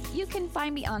 You can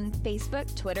find me on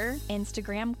Facebook, Twitter,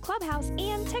 Instagram, Clubhouse,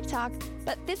 and TikTok,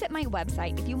 but visit my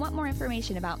website if you want more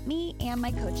information about me and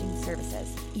my coaching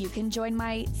services. You can join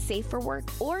my Safe for Work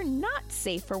or Not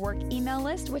Safe for Work email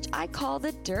list, which I call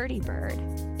the Dirty Bird.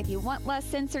 If you want less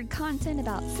censored content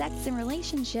about sex and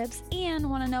relationships and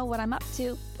want to know what I'm up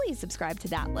to, please subscribe to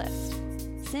that list.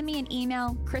 Send me an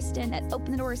email, Kristen at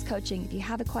Open the Doors Coaching, if you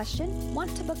have a question,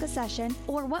 want to book a session,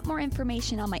 or want more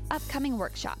information on my upcoming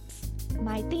workshops.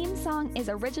 My theme song is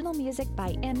original music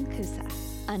by M. Kusa.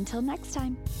 Until next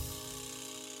time.